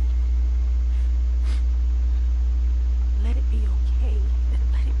 Let it be okay, and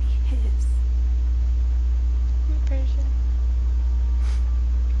let it be his. I'm pretty sure.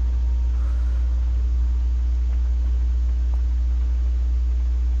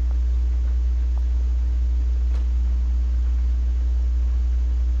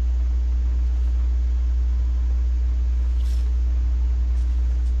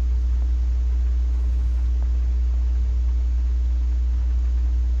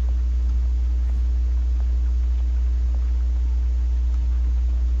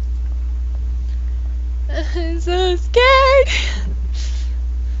 I'm so scared.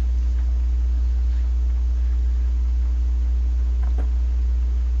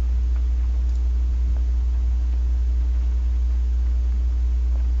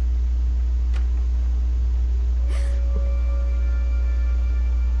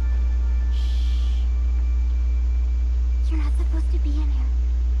 You're not supposed to be in here.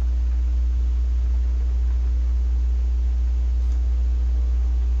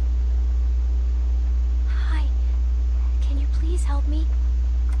 Hi. Can you please help me?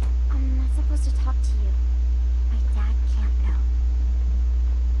 I'm not supposed to talk to you. My dad can't know.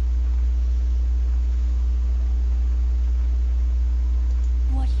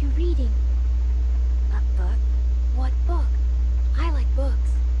 What are you reading? A book? What book? I like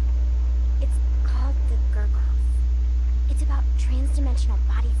books. It's called The Gurgles. It's about transdimensional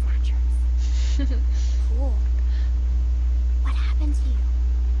body snatchers. Cool. What happened to you?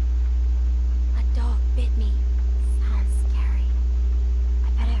 A dog bit me. Sounds scary. I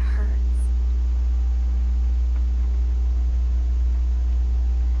bet it hurts.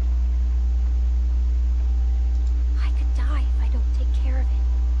 I could die if I don't take care of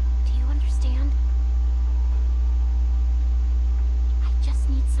it. Do you understand? I just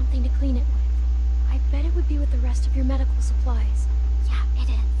need something to clean it with. I bet it would be with the rest of your medical supplies. Yeah, it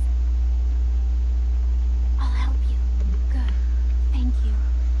is. I'll help you. Good. Thank you.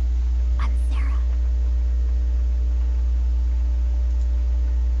 I'm Sarah.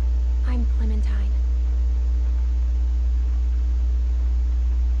 I'm Clementine.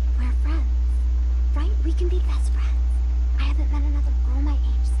 We're friends, right? We can be best friends. I haven't met another girl my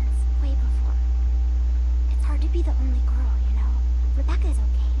age since way before. It's hard to be the only girl, you know. Rebecca's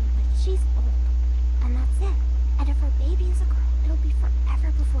okay, but she's old. And that's it. And if her baby is a girl, it'll be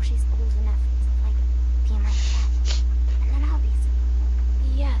forever before she's old enough to, like, be my pet. And then I'll be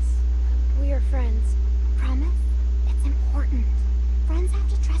super. Yes, we are friends. Promise? It's important. Friends have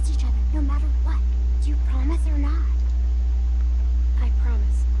to trust each other, no matter what. Do you promise or not? I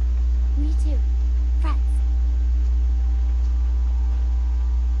promise. Me too. Friends.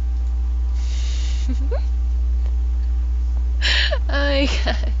 Oh my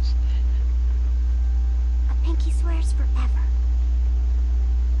gosh. A pinky swears forever.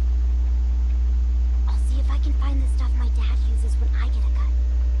 I'll see if I can find the stuff my dad uses when I get a cut.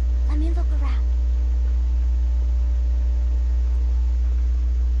 Let me look around.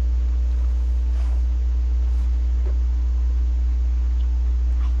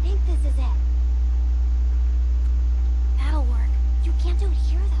 I think this is it. That'll work. You can't do it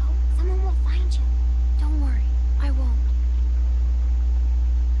here, though. Someone will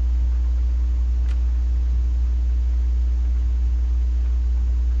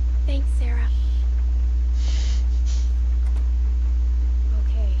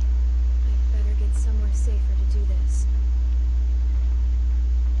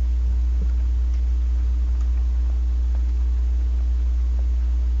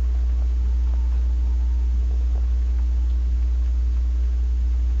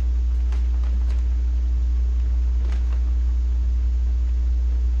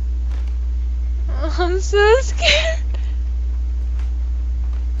I'm so scared.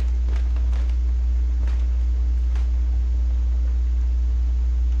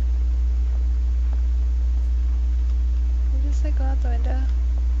 You just like go out the window.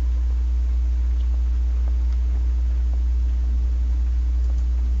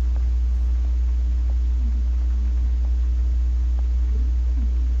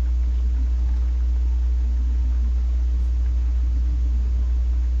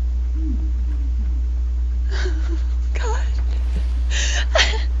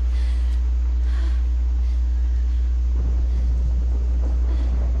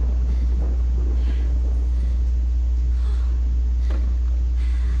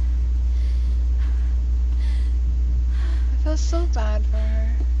 I feel so bad for her.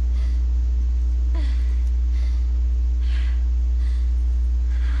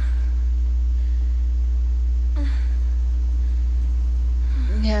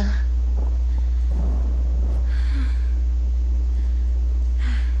 Yeah.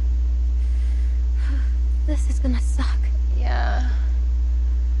 This is gonna suck. Yeah.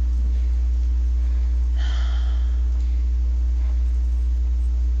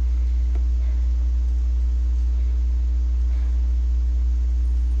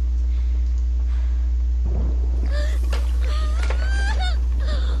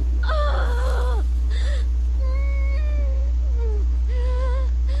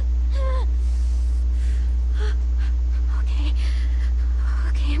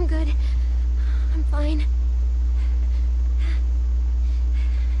 Okay, I'm good. I'm fine.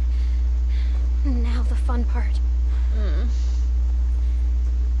 Now the fun part.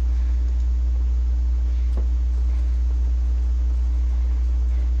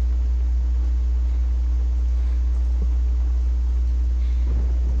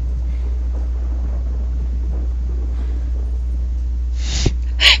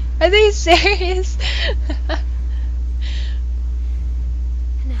 Are they serious?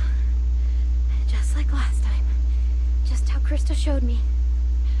 No. Just like last time. Just how Krista showed me.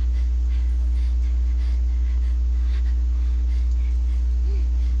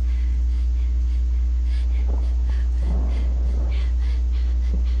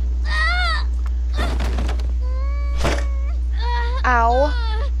 Ow.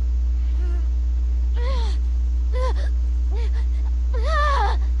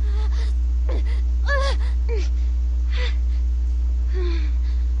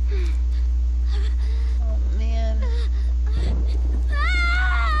 Oh man.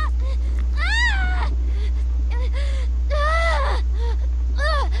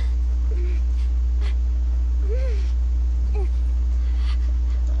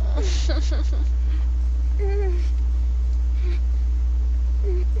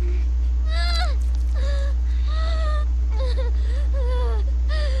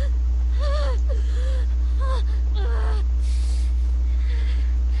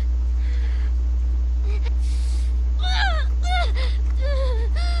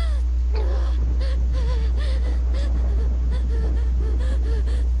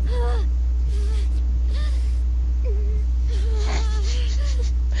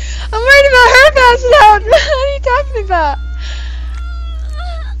 What are you talking about?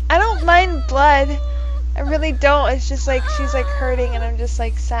 I don't mind blood. I really don't. It's just like she's like hurting and I'm just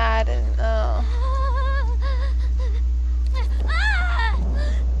like sad and oh.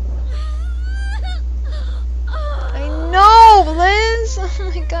 I know, Liz!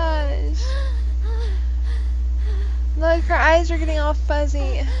 Oh my gosh. Look, her eyes are getting all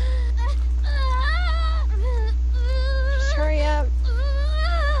fuzzy. Just hurry up.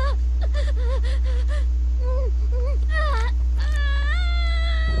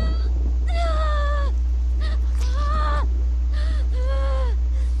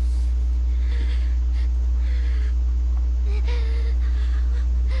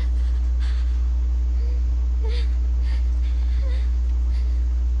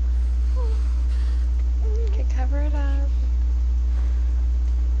 Okay, cover it up.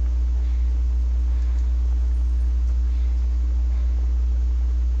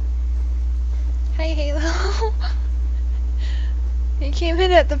 Hi, Halo. You came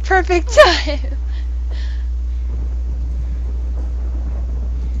in at the perfect time.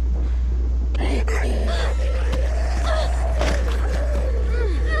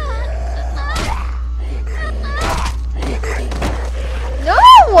 No!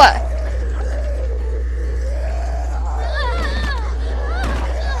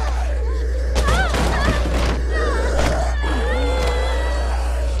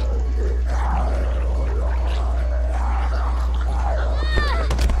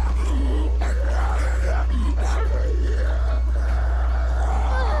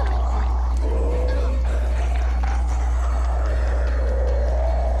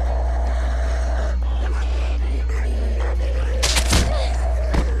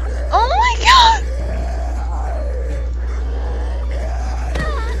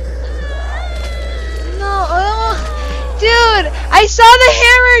 I saw the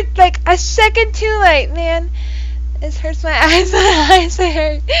hammer like a second too late, man. This hurts my eyes. My eyes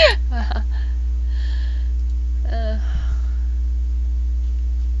hurt.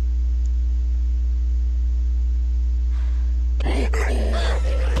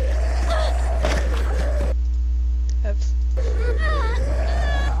 Oops.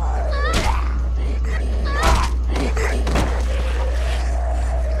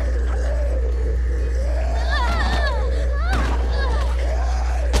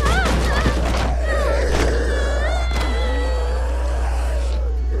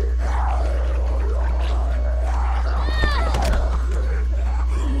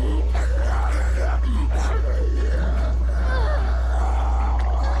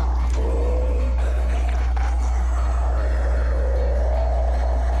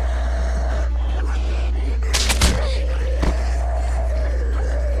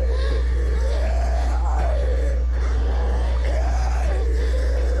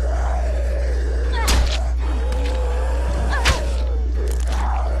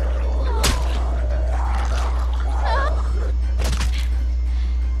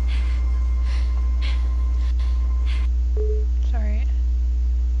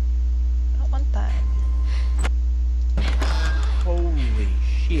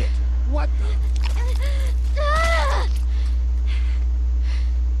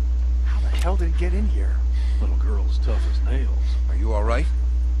 Get in here. Little girl's tough as nails. Are you all right?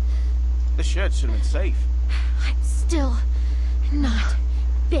 The shed should have been safe. I'm still not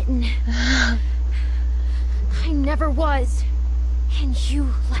bitten. I never was. And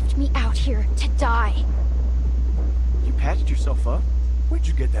you left me out here to die. You patched yourself up? Where'd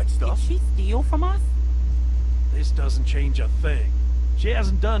you get that stuff? Did she steal from us? This doesn't change a thing. She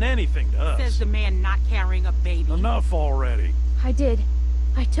hasn't done anything to us. Says the man not carrying a baby. Enough already. I did.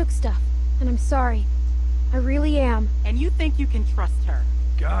 I took stuff. And I'm sorry. I really am. And you think you can trust her?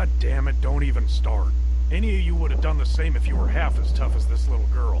 God damn it, don't even start. Any of you would have done the same if you were half as tough as this little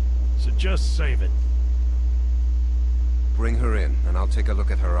girl. So just save it. Bring her in, and I'll take a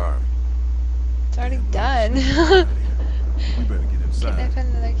look at her arm. It's already done. We better get inside. Kidnap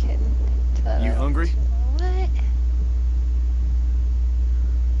another kitten. You hungry? What?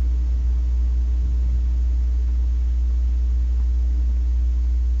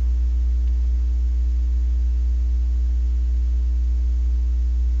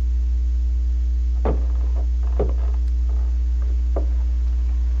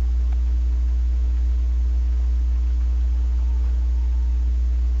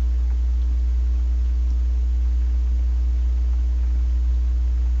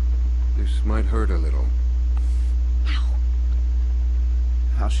 This might hurt a little. Ow.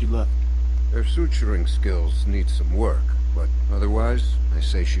 How's she look? Her suturing skills need some work, but otherwise, I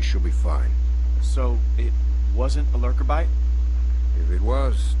say she should be fine. So, it wasn't a lurker bite? If it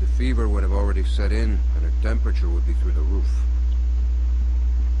was, the fever would have already set in, and her temperature would be through the roof.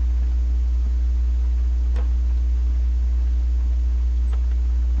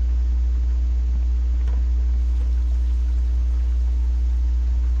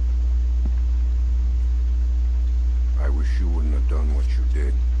 I wish you wouldn't have done what you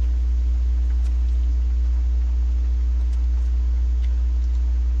did.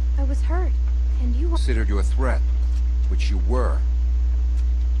 I was hurt, and you were... Considered you a threat, which you were.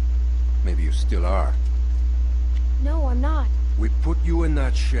 Maybe you still are. No, I'm not. We put you in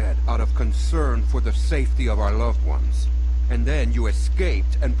that shed out of concern for the safety of our loved ones. And then you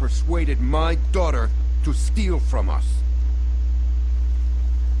escaped and persuaded my daughter to steal from us.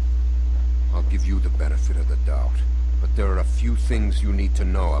 I'll give you the benefit of the doubt, but there are a few things you need to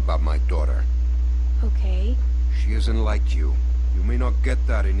know about my daughter. Okay. She isn't like you. You may not get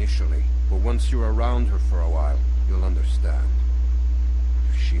that initially, but once you're around her for a while, you'll understand.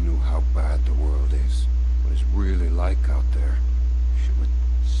 If she knew how bad the world is, what it's really like out there, she would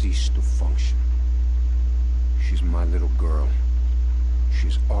cease to function. She's my little girl.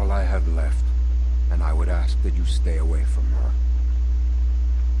 She's all I have left, and I would ask that you stay away from her.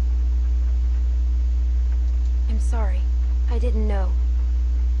 I'm sorry. I didn't know.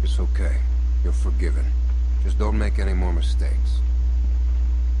 It's okay. You're forgiven. Just don't make any more mistakes.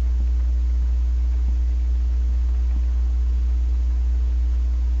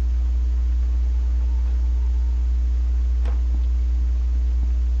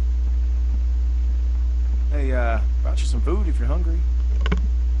 Hey, brought you some food if you're hungry.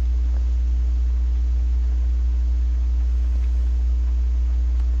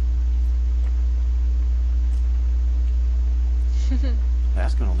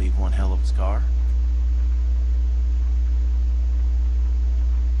 That's gonna leave one hell of a scar.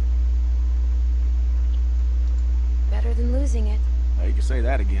 Better than losing using it. You can say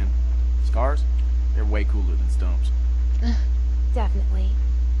that again. Scars? They're way cooler than stumps. Definitely.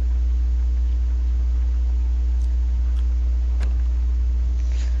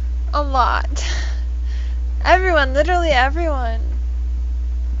 A lot. Everyone, literally everyone.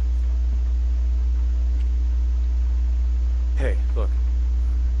 Hey, look.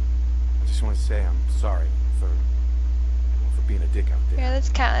 I just want to say I'm sorry for being a dick out there. Yeah, let's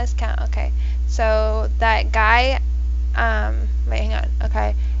count. Okay. So that guy, wait, hang on.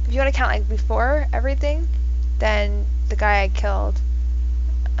 Okay. If you want to count like before everything, then the guy I killed,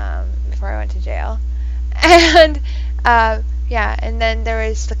 before I went to jail. And, yeah, and then there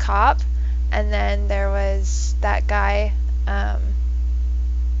was the cop, and then there was that guy,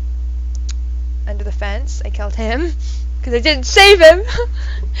 under the fence. I killed him, because I didn't save him.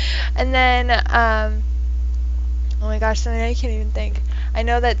 And then, oh my gosh, something I can't even think. I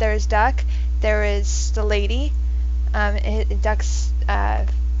know that there was Duck, there was the lady, Duck's,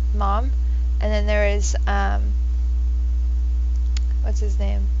 mom, and then there was, what's his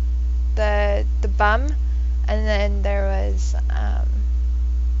name? The bum, and then there was,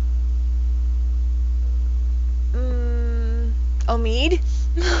 Omid.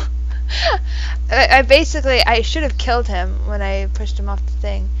 I should have killed him when I pushed him off the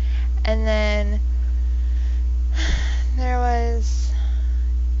thing. And then there was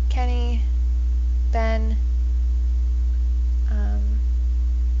Kenny, Ben,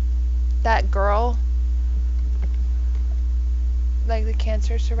 that girl, like the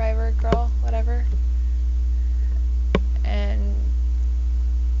cancer survivor girl, whatever, and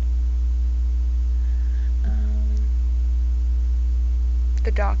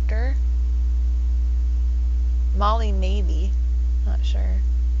the doctor, Molly maybe, not sure,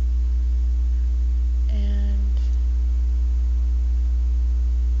 and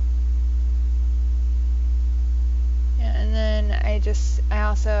yeah, and then I just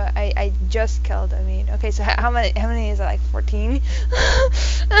killed, I mean, okay, so how many is that, like 14?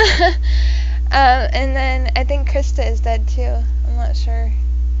 And then I think Krista is dead too, I'm not sure,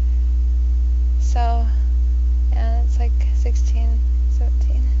 so yeah, that's like 16,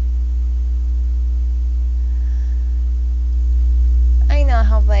 17. I know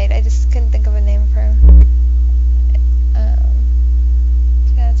Hellblade, I just couldn't think of a name for him. So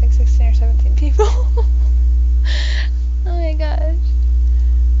yeah, it's like 16 or 17 people. Oh my gosh.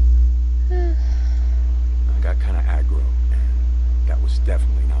 I got kind of aggro, and that was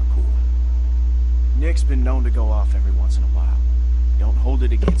definitely not cool. Nick's been known to go off every once in a while. Don't hold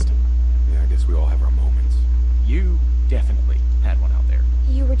it against him. Yeah, I guess we all have our moments. You definitely had one out there.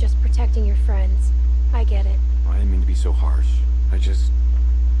 You were just protecting your friends. I get it. I didn't mean to be so harsh. I just...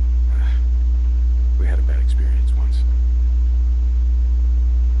 we had a bad experience once.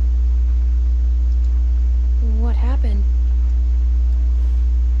 What happened?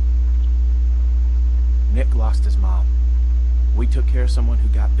 Nick lost his mom. We took care of someone who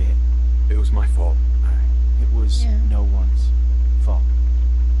got bit. It was my fault. It was no one's fault.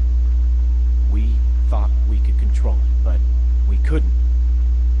 We thought we could control it, but we couldn't.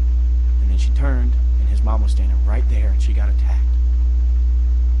 And then she turned, and his mom was standing right there, and she got attacked.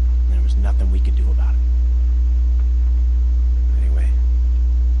 And there was nothing we could do about it. Anyway,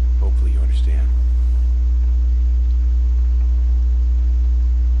 hopefully you understand.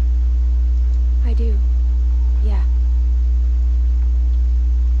 I do. Yeah.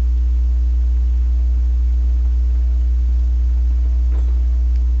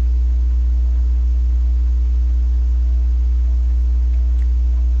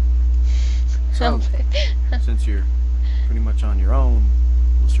 So, since you're pretty much on your own,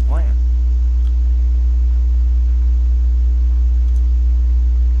 what's your plan?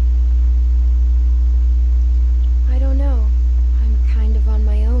 I don't know. I'm kind of on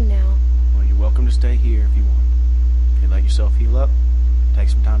my own now. Well, you're welcome to stay here if you want. If you let yourself heal up, take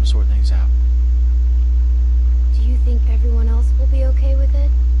some time to sort things out. Do you think everyone else will be okay with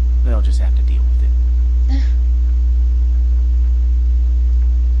it? They'll just have to deal with it.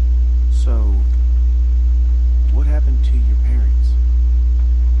 So, what happened to your parents?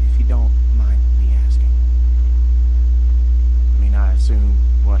 If you don't mind me asking. I mean, I assume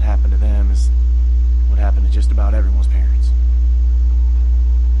what happened to them is what happened to just about everyone's parents.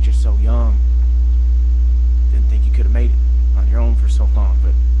 But you're so young. Didn't think you could have made it on your own for so long,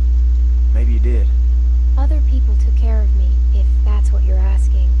 but maybe you did. Other people took care of me, if that's what you're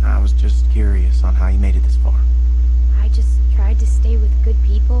asking. I was just curious on how you made it this far. I just tried to stay with good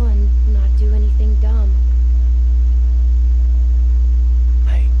people and not do anything dumb.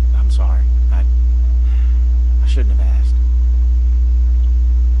 Hey, I'm sorry. I shouldn't have asked.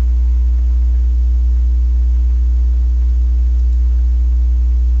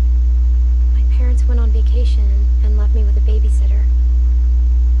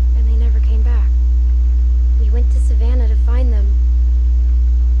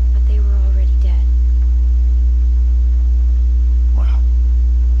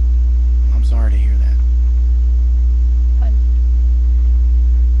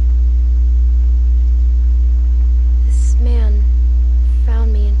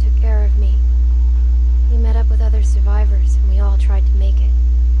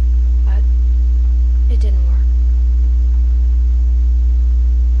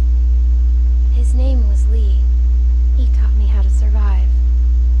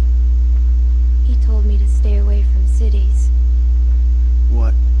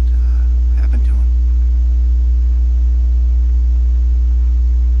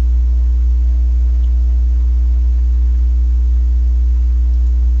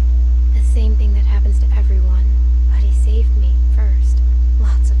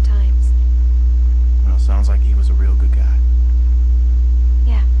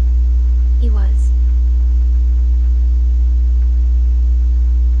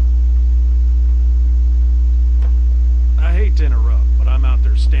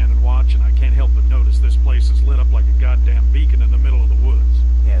 there standing watch, and I can't help but notice this place is lit up like a goddamn beacon in the middle of the woods.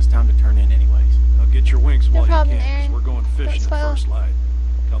 Yeah, it's time to turn in anyways. Now get your winks No while problem, you can, 'cause Aaron. we're going fishing Don't at spoil. first light.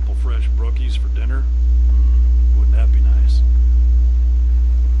 Couple fresh brookies for dinner. Wouldn't that be nice?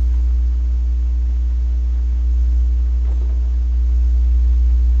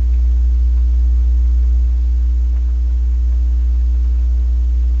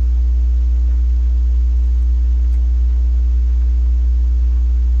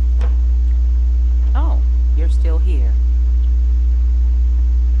 Oh, you're still here.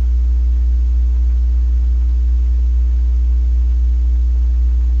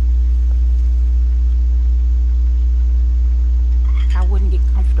 I wouldn't get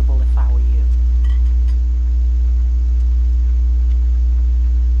comfortable if I were you.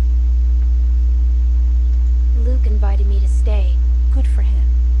 Luke invited me to stay. Good for him,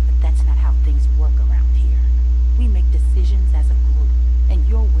 but that's not how things work around here. We make decisions as a group, and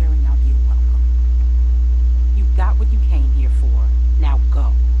you're wearing out your welcome. You got what you came here for. Now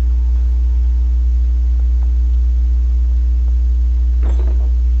go.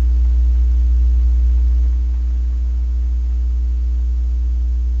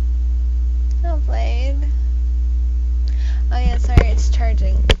 Oh, Blade. Oh yeah, sorry, it's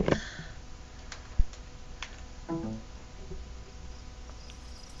charging.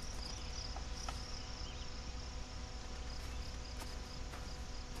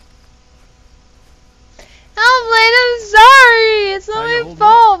 Oh, Blade, I'm sorry! It's not How you my holding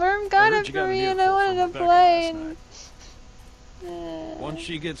fault, Verm got heard it you for got an me and I earful wanted from to Rebecca play. last night. Once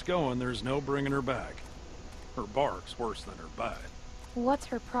she gets going, there's no bringing her back. Her bark's worse than her bite. What's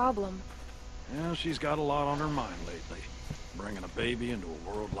her problem? Yeah, she's got a lot on her mind lately. Bringing a baby into a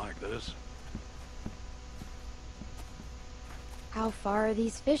world like this. How far are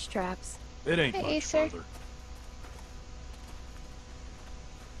these fish traps? It ain't Hey, much Acer. further.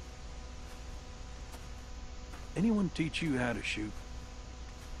 Anyone teach you how to shoot?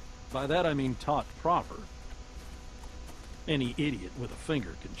 By that I mean taught proper. Any idiot with a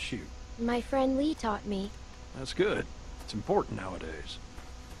finger can shoot. My friend Lee taught me. That's good. It's important nowadays.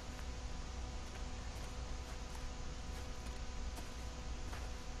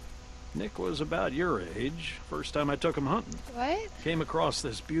 Nick was about your age, first time I took him hunting. What? Came across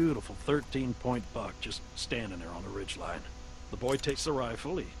this beautiful 13-point buck just standing there on the ridgeline. The boy takes the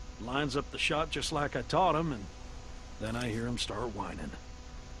rifle, he lines up the shot just like I taught him, and then I hear him start whining.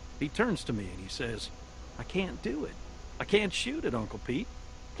 He turns to me and he says, "I can't do it. I can't shoot it, Uncle Pete.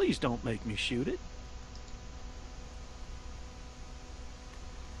 Please don't make me shoot it."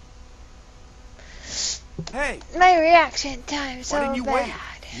 Hey! My reaction time's so Why didn't you bad. wait?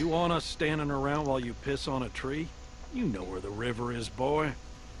 You want us standing around while you piss on a tree? You know where the river is, boy.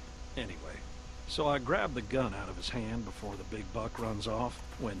 Anyway, so I grabbed the gun out of his hand before the big buck runs off,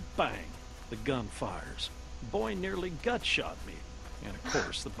 when bang, the gun fires. Boy nearly gut shot me, and of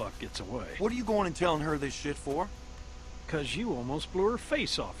course the buck gets away. What are you going and telling her this shit for? 'Cause you almost blew her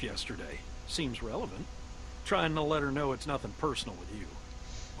face off yesterday. Seems relevant. Trying to let her know it's nothing personal with you.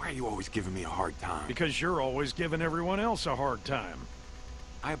 Why are you always giving me a hard time? Because you're always giving everyone else a hard time.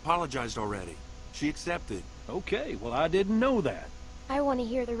 I apologized already. She accepted. Okay, well I didn't know that. I want to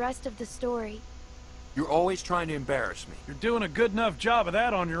hear the rest of the story. You're always trying to embarrass me. You're doing a good enough job of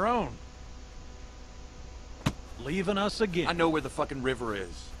that on your own. Leaving us again. I know where the fucking river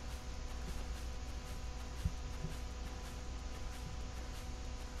is.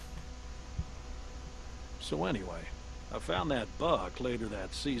 So anyway, I found that buck later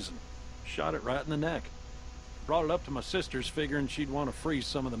that season. Shot it right in the neck. Brought it up to my sister's figuring she'd want to freeze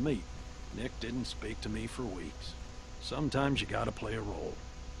some of the meat. Nick didn't speak to me for weeks. Sometimes you gotta play a role.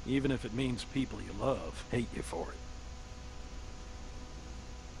 Even if it means people you love hate you for it.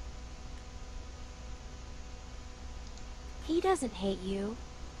 He doesn't hate you.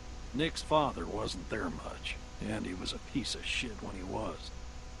 Nick's father wasn't there much, and he was a piece of shit when he was.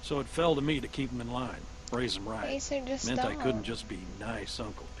 So it fell to me to keep him in line, raise him right. Acer, just Meant I stop. couldn't just be nice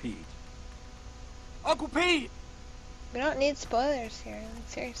Uncle Pete. Uncle Pete! We don't need spoilers here, like,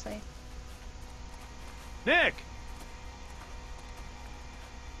 seriously. Nick!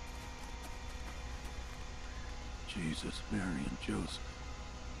 Jesus, Mary, and Joseph.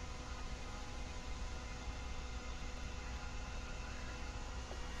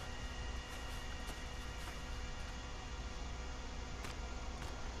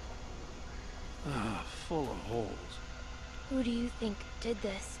 Ah, full of holes. Who do you think did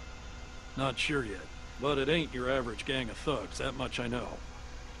this? Not sure yet, but it ain't your average gang of thugs, that much I know.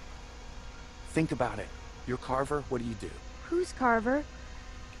 Think about it. You're Carver, what do you do? Who's Carver?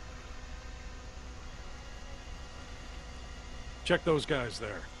 Check those guys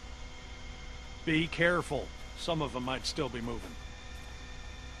there. Be careful. Some of them might still be moving.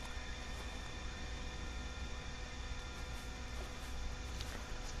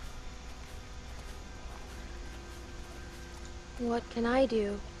 What can I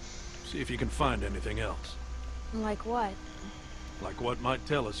do? See if you can find anything else. Like what? Like what might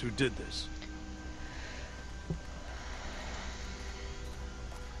tell us who did this.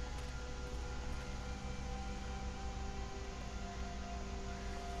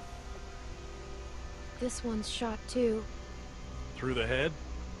 This one's shot too. Through the head?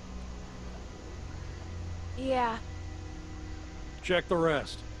 Yeah. Check the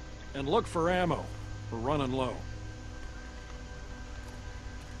rest. And look for ammo. We're running low.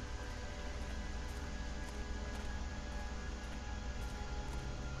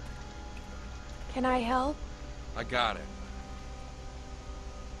 Can I help? I got it.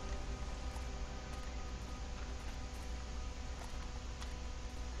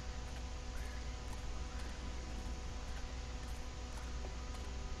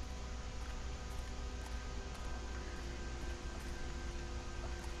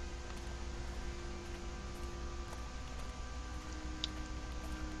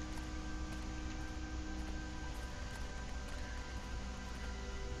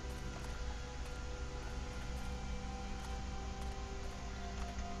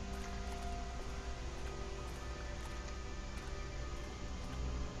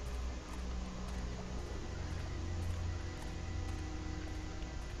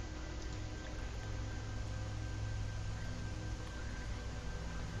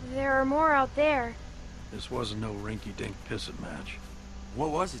 There are more out there. This wasn't no rinky-dink pissing match.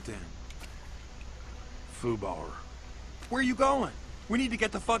 What was it then? Foobar. Where are you going? We need to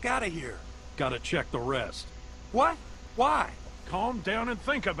get the fuck out of here. Gotta check the rest. What? Why? Calm down and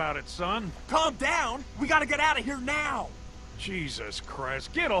think about it, son. Calm down? We gotta get out of here now! Jesus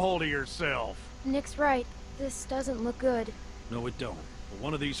Christ, get a hold of yourself. Nick's right. This doesn't look good. No, it don't. But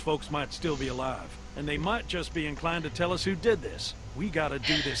one of these folks might still be alive. And they might just be inclined to tell us who did this. We gotta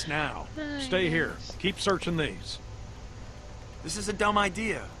do this now. Stay here. Keep searching these. This is a dumb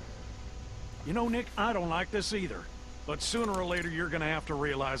idea. You know, Nick, I don't like this either. But sooner or later, you're gonna have to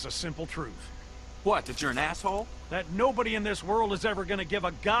realize a simple truth. What, that you're an asshole? That nobody in this world is ever gonna give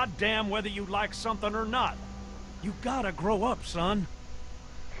a goddamn whether you like something or not. You gotta grow up, son.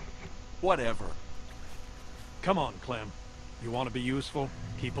 Whatever. Come on, Clem. You want to be useful?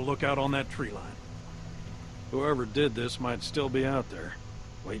 Keep a lookout on that tree line. Whoever did this might still be out there,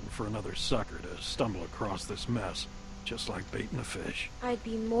 waiting for another sucker to stumble across this mess, just like baiting a fish. I'd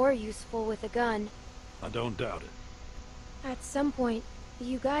be more useful with a gun. I don't doubt it. At some point,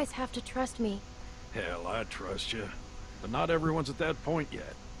 you guys have to trust me. Hell, I trust you. But not everyone's at that point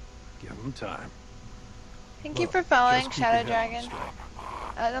yet. Give them time. Thank you for following just keep Shadow your head on Dragon.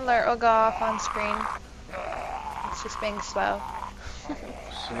 straight. An alert will go off on screen. It's just being slow.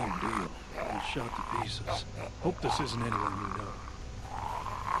 Same deal. All shot to pieces. Hope this isn't anyone you know.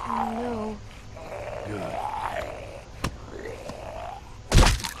 No. Good.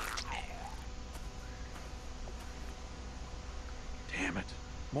 Damn it.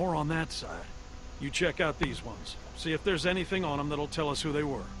 More on that side. You check out these ones. See if there's anything on them that'll tell us who they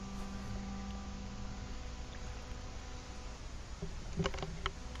were.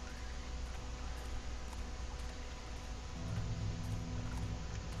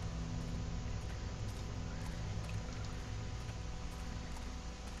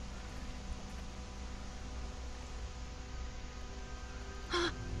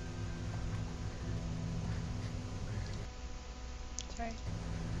 Sorry.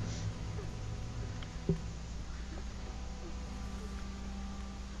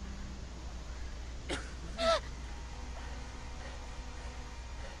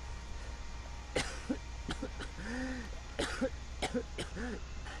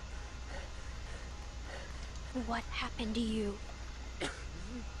 What happened to you?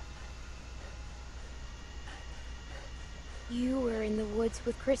 You were in the woods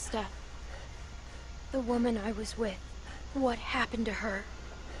with Krista. The woman I was with. What happened to her?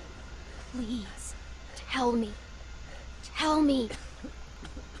 Please, tell me. Tell me.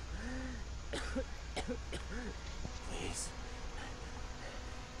 Please.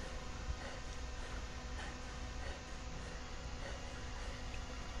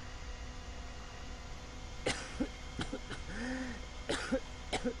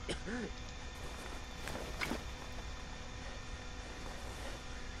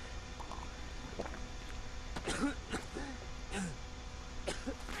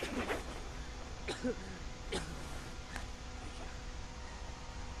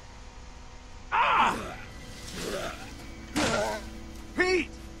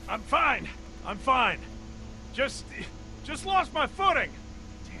 I'm fine. I'm fine. Just lost my footing.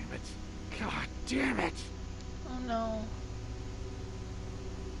 Damn it. God damn it. Oh no.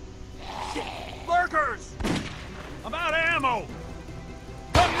 Lurkers! I'm out of ammo.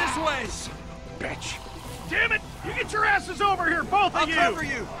 Come this way. Son of a bitch. Damn it! You get your asses over here, both of you! I'll cover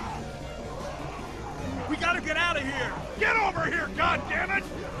you. We gotta get out of here. Get over here, goddammit!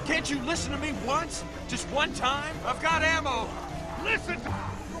 Can't you listen to me once? Just one time? I've got ammo. Listen to...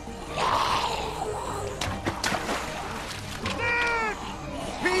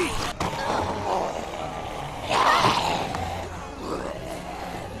 Pete!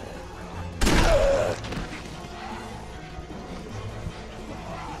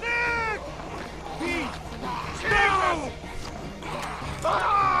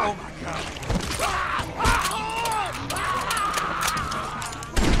 Oh my God.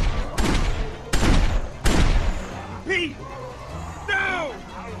 Pete! No!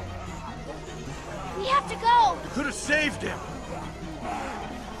 We have to go! Could have saved him.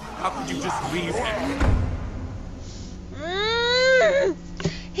 How could you just leave him?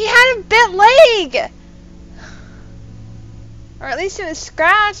 He had a bit leg! Or at least it was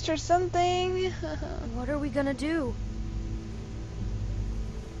scratched or something. What are we gonna do?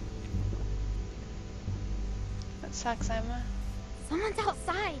 That sucks, Emma. Someone's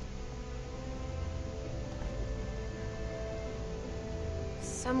outside.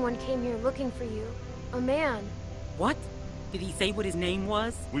 Someone came here looking for you. A man. What? Did he say what his name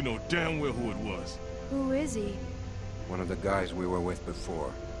was? We know damn well who it was. Who is he? One of the guys we were with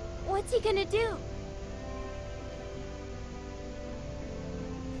before. What's he gonna do?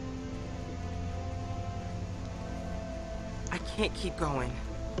 I can't keep going.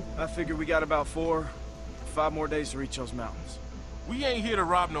 I figure we got about 4, 5 more days to reach those mountains. We ain't here to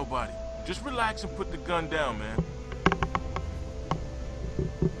rob nobody. Just relax and put the gun down, man.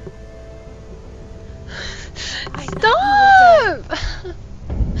 Stop!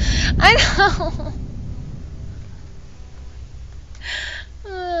 I know.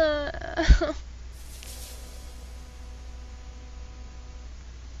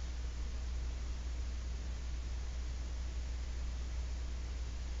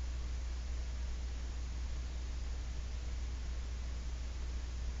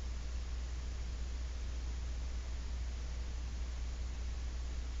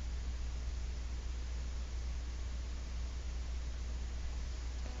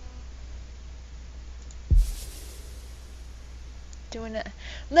 Doing it.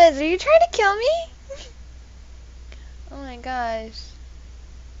 Liz, are you trying to kill me? Oh my gosh.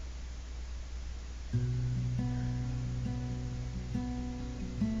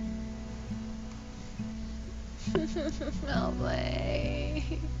 No way.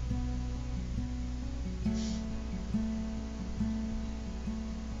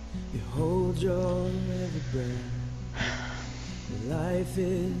 You hold your every breath. Life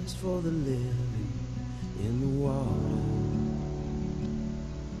is for the living in the water.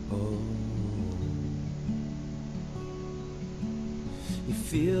 Oh, you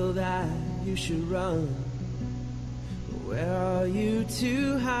feel that you should run, but where are you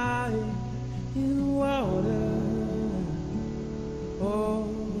to hide in the water? Oh,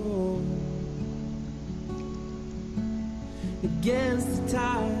 against the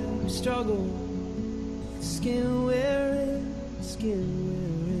tide you struggle, skin wearing, skin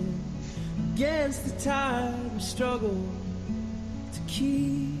wearing. Against the tide you struggle to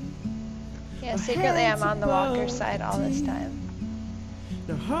keep. Yeah, secretly I'm on the walker side all this time.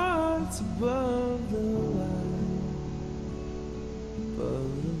 The heart's above the line,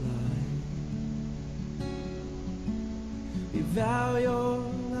 above the line. You vow your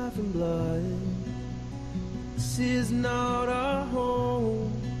life and blood. This is not our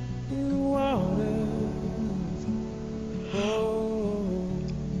home in the water. Oh,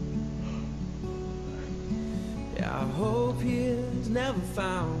 yeah, I hope he's never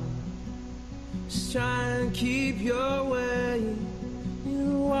found. Just try and keep your way in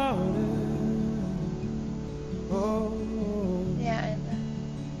the water. Oh, yeah, I know.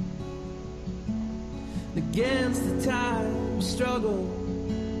 Against the tide, struggle,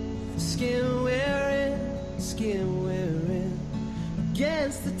 skin wearing, skin wearing.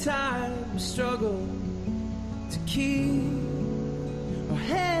 Against the tide, struggle to keep our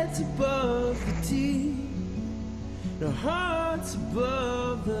heads above the deep, our hearts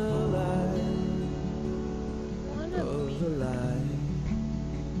above the line. Of the light.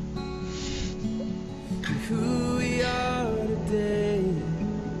 Who we are today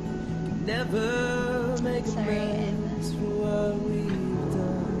can never make amends for what we've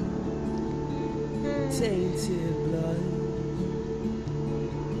done. Tainted blood.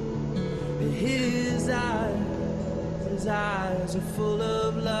 his eyes are full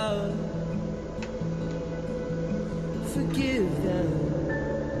of love. Forgive them,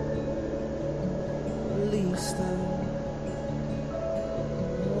 release them.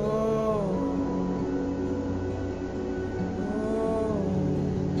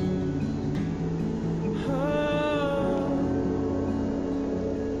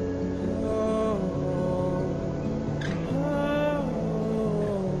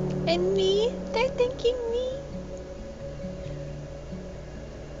 And me? They're thinking me?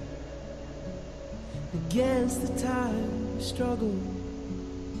 Against the time, struggle.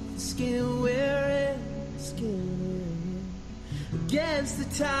 Skin wearing, skin wearing. Against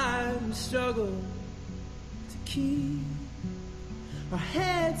the time, struggle to keep our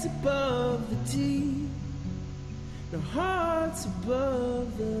heads above the deep, our hearts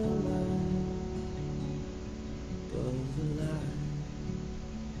above the line, above the line.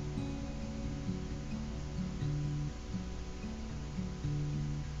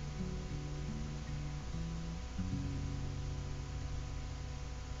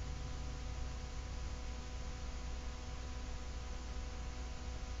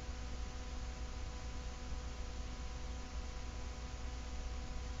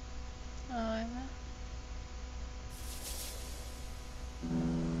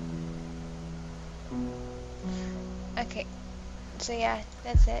 Okay, so yeah,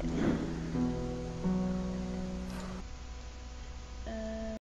 that's it.